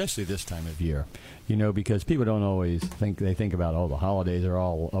 especially this time of year, because people don't always think about, the holidays are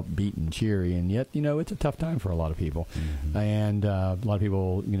all upbeat and cheery, and yet, it's a tough time for a lot of people. Mm-hmm. And a lot of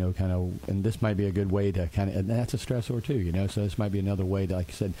people, and this might be a good way to and that's a stressor too, so this might be another way to, like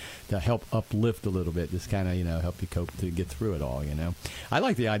you said, to help uplift a little bit, just kind of, help you cope to get through it all, I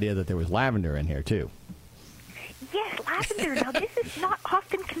like the idea that there was lavender in here too. Yes, lavender. Now, this is not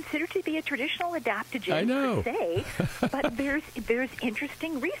often considered to be a traditional adaptogen per se, but there's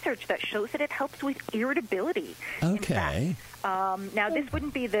interesting research that shows that it helps with irritability. Okay. Now, this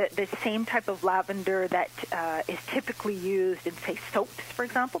wouldn't be the same type of lavender that is typically used in, say, soaps, for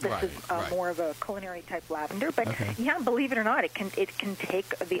example. This is more of a culinary type lavender. But, believe it or not, it can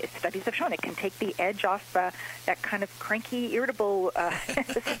take, the studies have shown, it can take the edge off that kind of cranky, irritable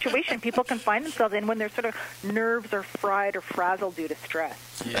situation people can find themselves in when their sort of nerves are fried or frazzled due to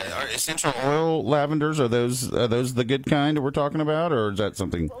stress. Yeah, are essential oil lavenders, are those the good kind that we're talking about, or is that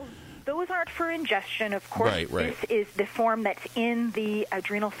something... Well, those aren't for ingestion, of course. Right. This is the form that's in the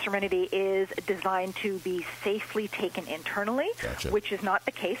Adrenal Serenity is designed to be safely taken internally, which is not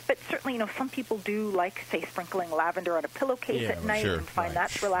the case. But certainly, some people do like, say, sprinkling lavender on a pillowcase at night and find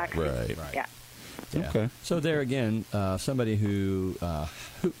that's relaxing. Right. Yeah. Yeah. Okay. So there again, somebody how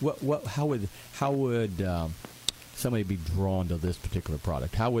would somebody be drawn to this particular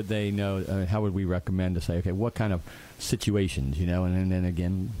product? How would they know? How would we recommend to say, okay, what kind of situations, and then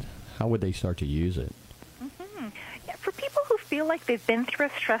again, how would they start to use it? Mm-hmm. Yeah, for people who feel like they've been through a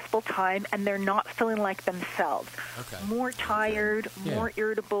stressful time and they're not feeling like themselves, more tired, more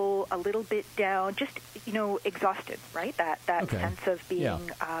irritable, a little bit down, just, exhausted, right? That sense of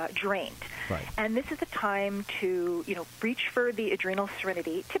being drained. Right. And this is a time to, reach for the Adrenal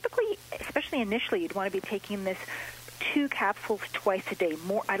Serenity. Typically, especially initially, you'd want to be taking this 2 capsules twice a day.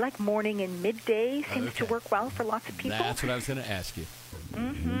 I like morning and midday seems to work well for lots of people. That's what I was going to ask you.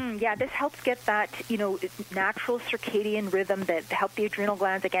 Mm-hmm. Yeah, this helps get that, natural circadian rhythm that help the adrenal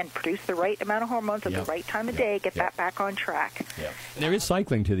glands, again, produce the right amount of hormones at the right time of day, get that back on track. Yep. There is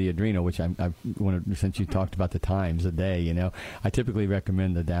cycling to the adrenal, which I wanted, since you talked about the times a day, I typically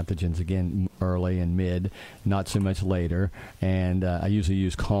recommend the adaptogens, again, early and mid, not so much later. And I usually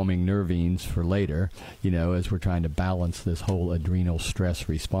use calming nervines for later, as we're trying to balance this whole adrenal stress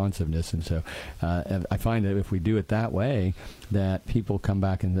responsiveness. And so I find that if we do it that way, that people come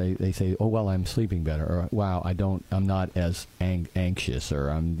back and they say, oh, well, I'm sleeping better, or wow, I'm not as anxious, or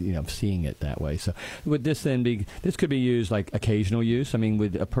I'm seeing it that way. So would this then be, this could be used like occasional use? I mean,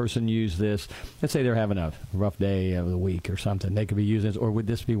 would a person use this, let's say they're having a rough day of the week or something, they could be using this, or would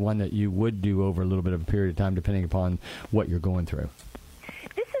this be one that you would do over a little bit of a period of time depending upon what you're going through?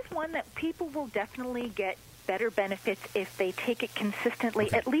 This is one that people will definitely get better benefits if they take it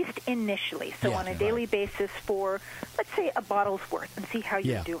consistently, at least initially. So on a daily basis for, let's say, a bottle's worth, and see how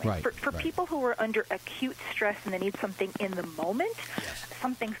you're doing. For people who are under acute stress and they need something in the moment,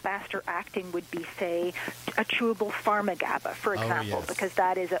 something faster acting would be, say, a chewable pharma-GABA, for example, because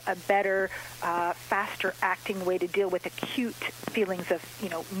that is a better, faster acting way to deal with acute feelings of,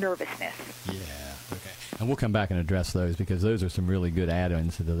 nervousness. Yeah. Okay. And we'll come back and address those, because those are some really good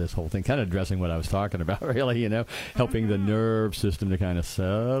add-ons to this whole thing, kind of addressing what I was talking about, really, helping the nerve system to kind of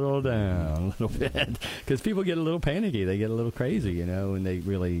settle down a little bit, because people get a little panicky, they get a little crazy, and they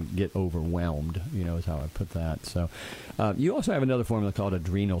really get overwhelmed, is how I put that. So you also have another formula called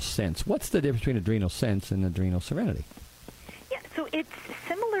Adrenal Sense. What's the difference between Adrenal Sense and Adrenal Serenity? Yeah, so it's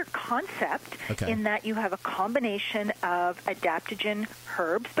similar concept in that you have a combination of adaptogen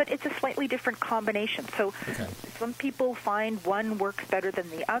herbs, but it's a slightly different combination. So some people find one works better than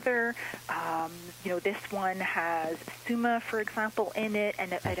the other. This one has suma, for example, in it,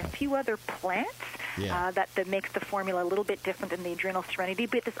 and a few other plants that makes the formula a little bit different than the Adrenal Serenity.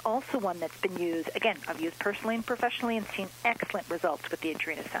 But there's also one that's been used, again, I've used personally and professionally and seen excellent results with the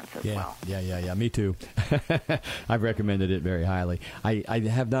Adrenal Sense as well. Yeah, me too. I've recommended it very highly. I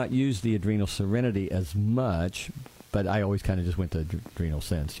have not used the Adrenal Serenity as much, but I always kind of just went to Adrenal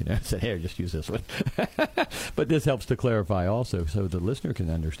Sense, said, hey, just use this one. But this helps to clarify also, so the listener can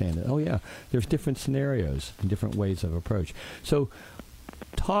understand that, there's different scenarios and different ways of approach. So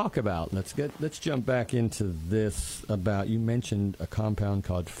talk about, let's jump back into this about, you mentioned a compound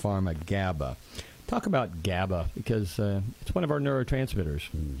called pharma-GABA. Talk about GABA, because it's one of our neurotransmitters,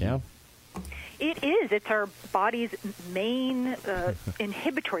 yeah? It is. It's our body's main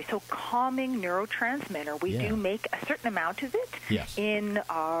inhibitory, so calming neurotransmitter. We do make a certain amount of it in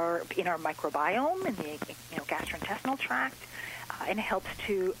our microbiome, in the gastrointestinal tract, and it helps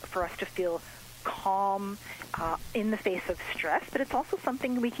for us to feel calm in the face of stress. But it's also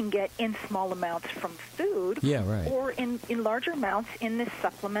something we can get in small amounts from food, or in larger amounts in this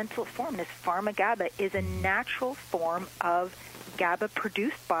supplemental form. This pharma-GABA is a natural form of GABA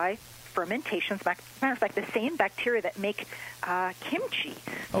produced by fermentation. As a matter of fact, the same bacteria that make kimchi.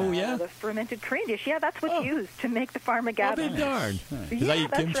 The fermented Korean dish. Yeah, that's what's used to make the pharma-GABA. Oh, be darned. Because I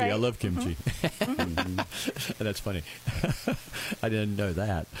eat kimchi. Right. I love kimchi. And that's funny. I didn't know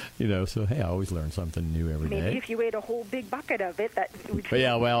that. So, hey, I always learn something new every day. Maybe if you ate a whole big bucket of it, that would be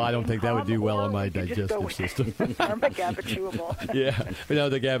I don't think that would do well on my digestive system. Pharma-GABA chewable.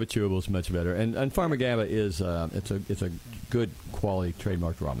 The GABA chewable is much better. And pharma-GABA is it's a good quality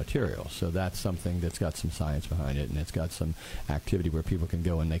trademarked raw material. So that's something that's got some science behind it, and it's got some activity where people can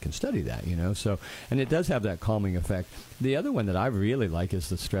go and they can study that, So, and it does have that calming effect. The other one that I really like is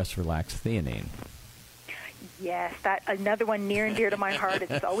the stress relax theanine. Yes, that another one near and dear to my heart.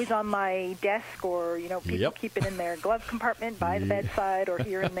 It's always on my desk, or people keep it in their glove compartment by the bedside, or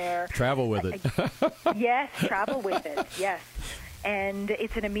here and there. Travel with it. Yes, travel with it. Yes. And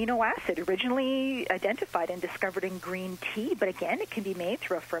it's an amino acid originally identified and discovered in green tea, but again, it can be made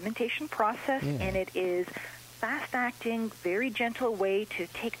through a fermentation process, and it is fast-acting, very gentle way to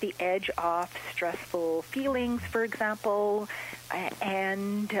take the edge off stressful feelings, for example,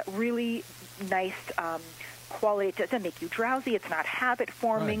 and really nice quality. It doesn't make you drowsy. It's not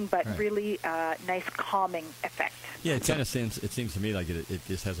habit-forming, but really nice calming effect. Yeah, it kind of seems to me like it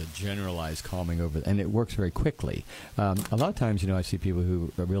just has a generalized calming over, and it works very quickly. A lot of times, I see people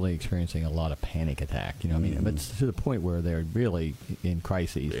who are really experiencing a lot of panic attack. But it's to the point where they're really in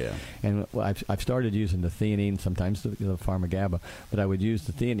crises. Yeah. And I've started using the theanine, sometimes the pharma-GABA, but I would use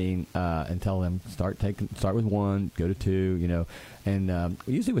the theanine and tell them start with 1, go to 2. And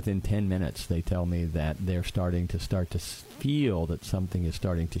usually within 10 minutes, they tell me that they're starting to feel that something is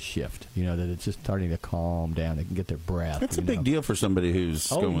starting to shift, that it's just starting to calm down. They can get their breath. That's a big deal for somebody who's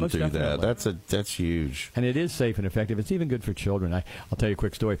going through that. That's huge. And it is safe and effective. It's even good for children. I'll tell you a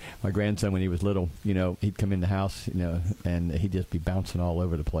quick story. My grandson, when he was little, he'd come in the house, and he'd just be bouncing all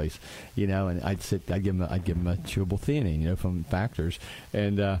over the place, and I'd give him a chewable theanine, from Factors,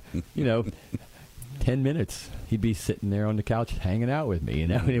 and 10 minutes, he'd be sitting there on the couch hanging out with me,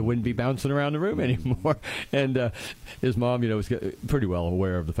 and it wouldn't be bouncing around the room anymore. And his mom, was pretty well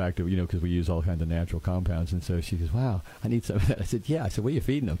aware of the fact that, because we use all kinds of natural compounds, and so she goes, wow, I need some of that. I said, yeah. I said, what are you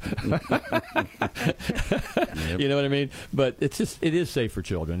feeding them? You know what I mean? But it is safe for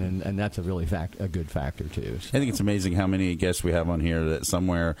children, and that's a really a good factor, too. So. I think it's amazing how many guests we have on here that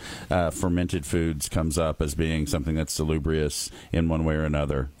somewhere fermented foods comes up as being something that's salubrious in one way or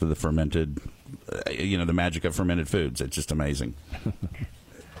another. For the fermented... the magic of fermented foods. It's just amazing.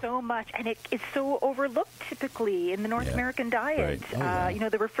 so much, and it is so overlooked typically in the North American diet.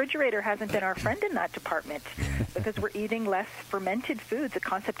 Right. The refrigerator hasn't been our friend in that department because we're eating less fermented foods. The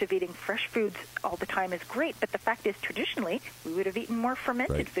concept of eating fresh foods all the time is great, but the fact is traditionally we would have eaten more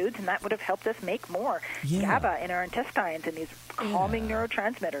fermented foods, and that would have helped us make more GABA in our intestines and these calming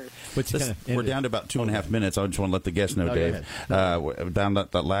neurotransmitters. We're down to about 2.5 minutes. I just want to let the guests know, Dave. Down to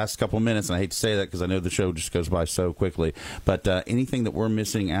that last couple minutes, and I hate to say that because I know the show just goes by so quickly, but anything that we're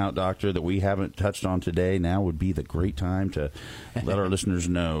missing out, Doctor, that we haven't touched on today, now would be the great time to let our listeners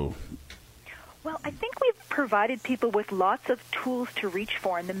know. Well, I think we've provided people with lots of tools to reach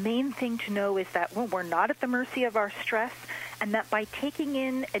for, and the main thing to know is that we're not at the mercy of our stress, and that by taking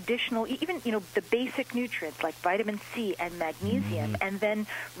in additional, even, the basic nutrients like vitamin C and magnesium, and then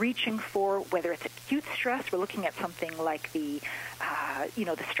reaching for, whether it's acute stress, we're looking at something like the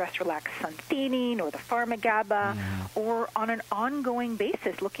stress relax suntheanine or the pharma-GABA, or on an ongoing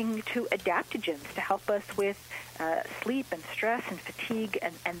basis looking to adaptogens to help us with sleep and stress and fatigue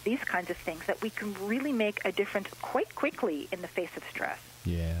and these kinds of things, that we can really make a difference quite quickly in the face of stress.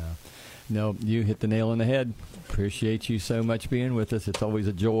 Yeah. No, you hit the nail on the head. Appreciate you so much being with us. It's always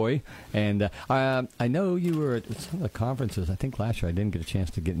a joy. And I know you were at some of the conferences. I think last year I didn't get a chance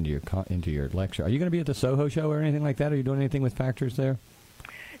to get into your lecture. Are you going to be at the Soho show or anything like that? Are you doing anything with Factors there?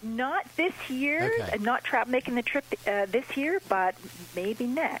 Not this year. Okay. Not making the trip this year, but maybe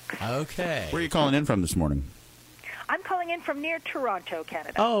next. Okay. Where are you calling in from this morning? I'm calling in from near Toronto,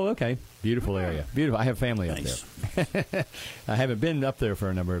 Canada. Oh, okay. Beautiful area. Beautiful. I have family up there. I haven't been up there for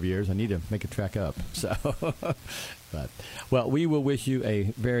a number of years. I need to make a trek up. So, we will wish you a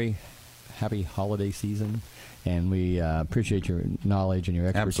very happy holiday season, and we appreciate your knowledge and your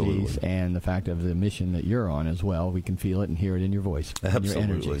expertise and the fact of the mission that you're on as well. We can feel it and hear it in your voice. Absolutely.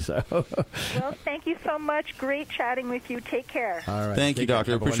 And your energy, so. Well, thank you so much. Great chatting with you. Take care. All right. Thank you,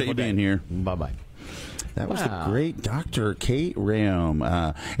 Doctor. Appreciate you being here. Bye-bye. That was the great Dr. Kate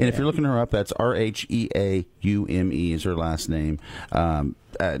Rhéaume. And if you're looking her up, that's Rheaume is her last name.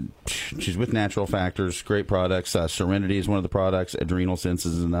 She's with Natural Factors, great products. Serenity is one of the products. Adrenal Sense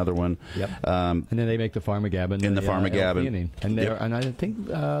is another one. Yep. And then they make the pharma-GABA and the pharma-GABA. And I think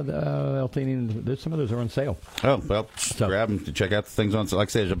the L-theanine, some of those are on sale. Oh, well, grab them to check out the things on sale. Like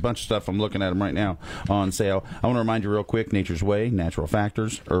I said, there's a bunch of stuff. I'm looking at them right now on sale. I want to remind you real quick, Nature's Way, Natural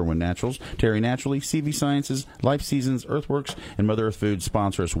Factors, Irwin Naturals, Terry Naturally, CV Sciences, Life Seasons, Earthworks, and Mother Earth Foods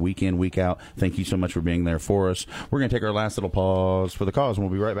sponsor us week in, week out. Thank you so much for being there for us. We're going to take our last little pause for the cause, and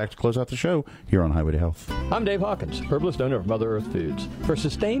we'll be right back to close out the show here on Highway to Health. I'm Dave Hawkins, herbalist owner of Mother Earth Foods. For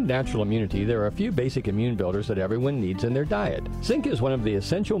sustained natural immunity, there are a few basic immune builders that everyone needs in their diet. Zinc is one of the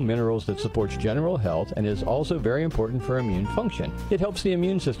essential minerals that supports general health and is also very important for immune function. It helps the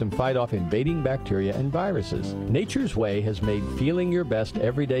immune system fight off invading bacteria and viruses. Nature's Way has made feeling your best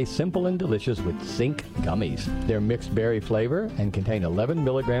every day simple and delicious with zinc gummies. They're mixed berry flavor and contain 11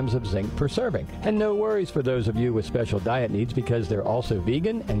 milligrams of zinc per serving. And no worries for those of you with special diet needs because they're also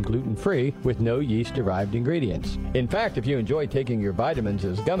vegan and gluten-free with no yeast-derived ingredients. In fact, if you enjoy taking your vitamins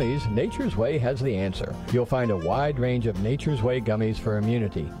as gummies, Nature's Way has the answer. You'll find a wide range of Nature's Way gummies for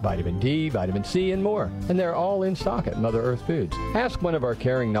immunity, vitamin D, vitamin C, and more. And they're all in stock at Mother Earth Foods. Ask one of our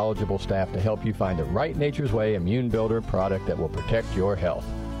caring, knowledgeable staff to help you find the right Nature's Way immune builder product that will protect your health.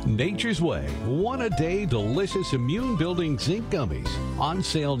 Nature's Way, one-a-day delicious immune-building zinc gummies. On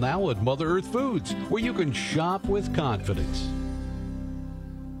sale now at Mother Earth Foods, where you can shop with confidence.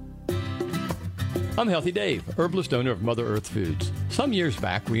 I'm Healthy Dave, herbalist owner of Mother Earth Foods. Some years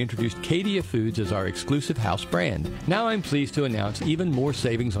back, we introduced Cadia Foods as our exclusive house brand. Now I'm pleased to announce even more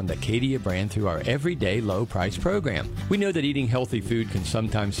savings on the Cadia brand through our everyday low price program. We know that eating healthy food can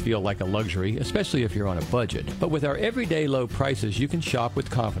sometimes feel like a luxury, especially if you're on a budget. But with our everyday low prices, you can shop with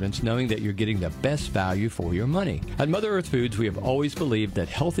confidence knowing that you're getting the best value for your money. At Mother Earth Foods, we have always believed that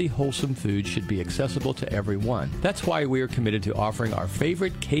healthy, wholesome food should be accessible to everyone. That's why we are committed to offering our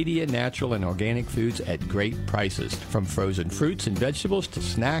favorite Cadia natural and organic foods at great prices. From frozen fruits and vegetables to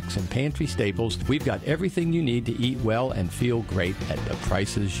snacks and pantry staples, we've got everything you need to eat well and feel great at the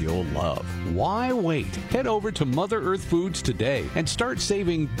prices you'll love. Why wait? Head over to Mother Earth Foods today and start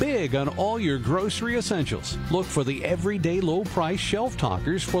saving big on all your grocery essentials. Look for the everyday low price shelf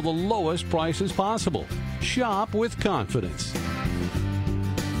talkers for the lowest prices possible. Shop with confidence.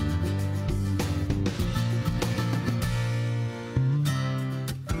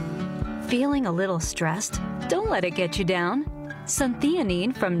 Feeling a little stressed? Don't let it get you down.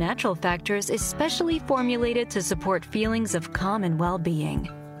 Suntheanine from Natural Factors is specially formulated to support feelings of calm and well-being.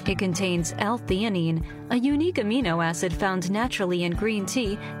 It contains L-theanine, a unique amino acid found naturally in green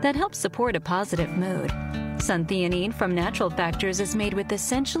tea that helps support a positive mood. Suntheanine from Natural Factors is made with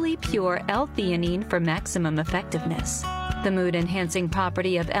essentially pure L-theanine for maximum effectiveness. The mood-enhancing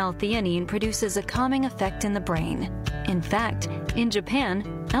property of L-theanine produces a calming effect in the brain. In fact, in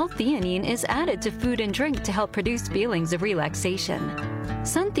Japan, L-theanine is added to food and drink to help produce feelings of relaxation.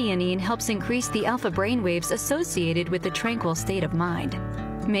 Suntheanine helps increase the alpha brainwaves associated with the tranquil state of mind.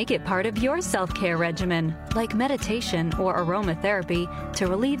 Make it part of your self-care regimen, like meditation or aromatherapy, to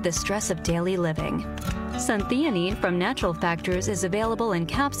relieve the stress of daily living. Suntheanine from Natural Factors is available in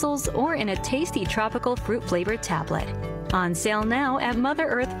capsules or in a tasty tropical fruit-flavored tablet. On sale now at Mother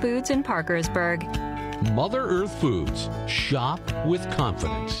Earth Foods in Parkersburg. Mother Earth Foods. Shop with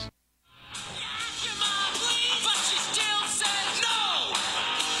confidence.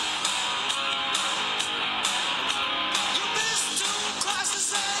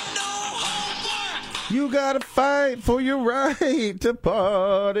 You gotta fight for your right to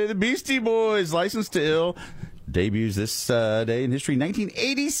party. The Beastie Boys, Licensed to Ill, debuts this day in history,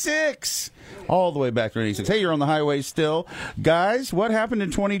 1986. All the way back to 86. Hey, you're on the highway still. Guys, what happened in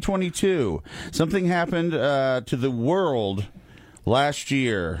 2022? Something happened to the world last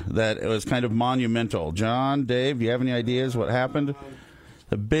year that was kind of monumental. John, Dave, do you have any ideas what happened?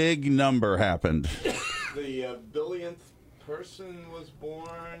 A big number happened. The billionth person was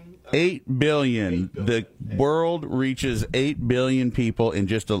born. 8 billion. The world reaches 8 billion people in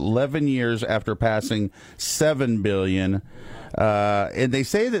just 11 years after passing 7 billion. And they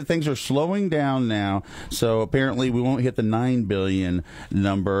say that things are slowing down now, so apparently we won't hit the 9 billion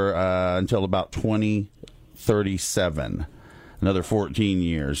number until about 2037. Another 14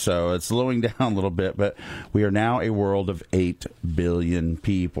 years. So it's slowing down a little bit, but we are now a world of 8 billion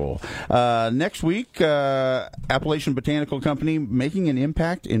people. Next week, Appalachian Botanical Company making an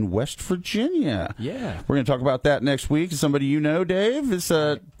impact in West Virginia. Yeah. We're going to talk about that next week. Somebody you know, Dave, is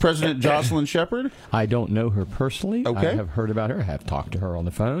President Jocelyn Shepard. I don't know her personally. Okay. I have heard about her. I have talked to her on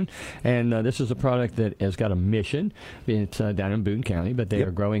the phone. And this is a product that has got a mission. It's down in Boone County, but they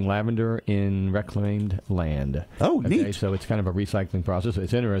are growing lavender in reclaimed land. Oh, neat. So it's kind of a recycling process.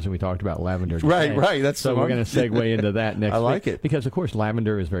 It's interesting. We talked about lavender today. Right. That's so we're going to segue into that next week. I like it. Because, of course,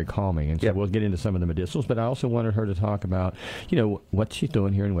 lavender is very calming. And so we'll get into some of the medicinals. But I also wanted her to talk about, what she's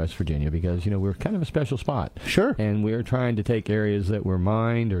doing here in West Virginia. Because, we're kind of a special spot. Sure. And we're trying to take areas that were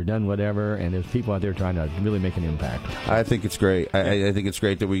mined or done whatever. And there's people out there trying to really make an impact. I think it's great. I think it's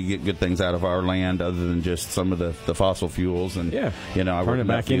great that we get good things out of our land other than just some of the fossil fuels. And, I turn it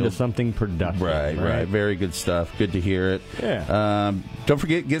back into something productive. Right. Very good stuff. Good to hear it. Yeah. Don't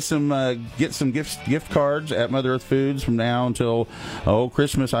forget, get some gift cards at Mother Earth Foods from now until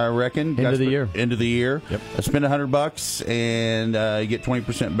Christmas, I reckon. End of the year. Yep. Spend $100 and you get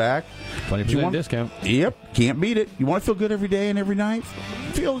 20% back. 20% discount. Yep. Can't beat it. You want to feel good every day and every night?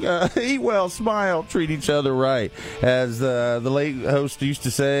 Eat well, smile, treat each other right. As the late host used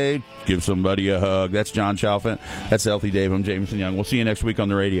to say, give somebody a hug. That's John Chalfant. That's Healthy Dave. I'm Jameson Young. We'll see you next week on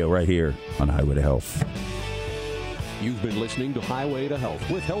the radio right here on Highway to Health. You've been listening to Highway to Health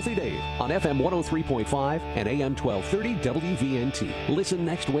with Healthy Dave on FM 103.5 and AM 1230 WVNT. Listen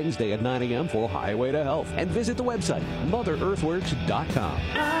next Wednesday at 9 a.m. for Highway to Health and visit the website MotherEarthworks.com.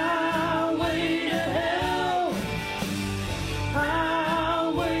 Highway to Health.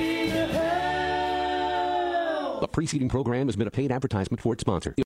 Highway to Health. The preceding program has been a paid advertisement for its sponsor.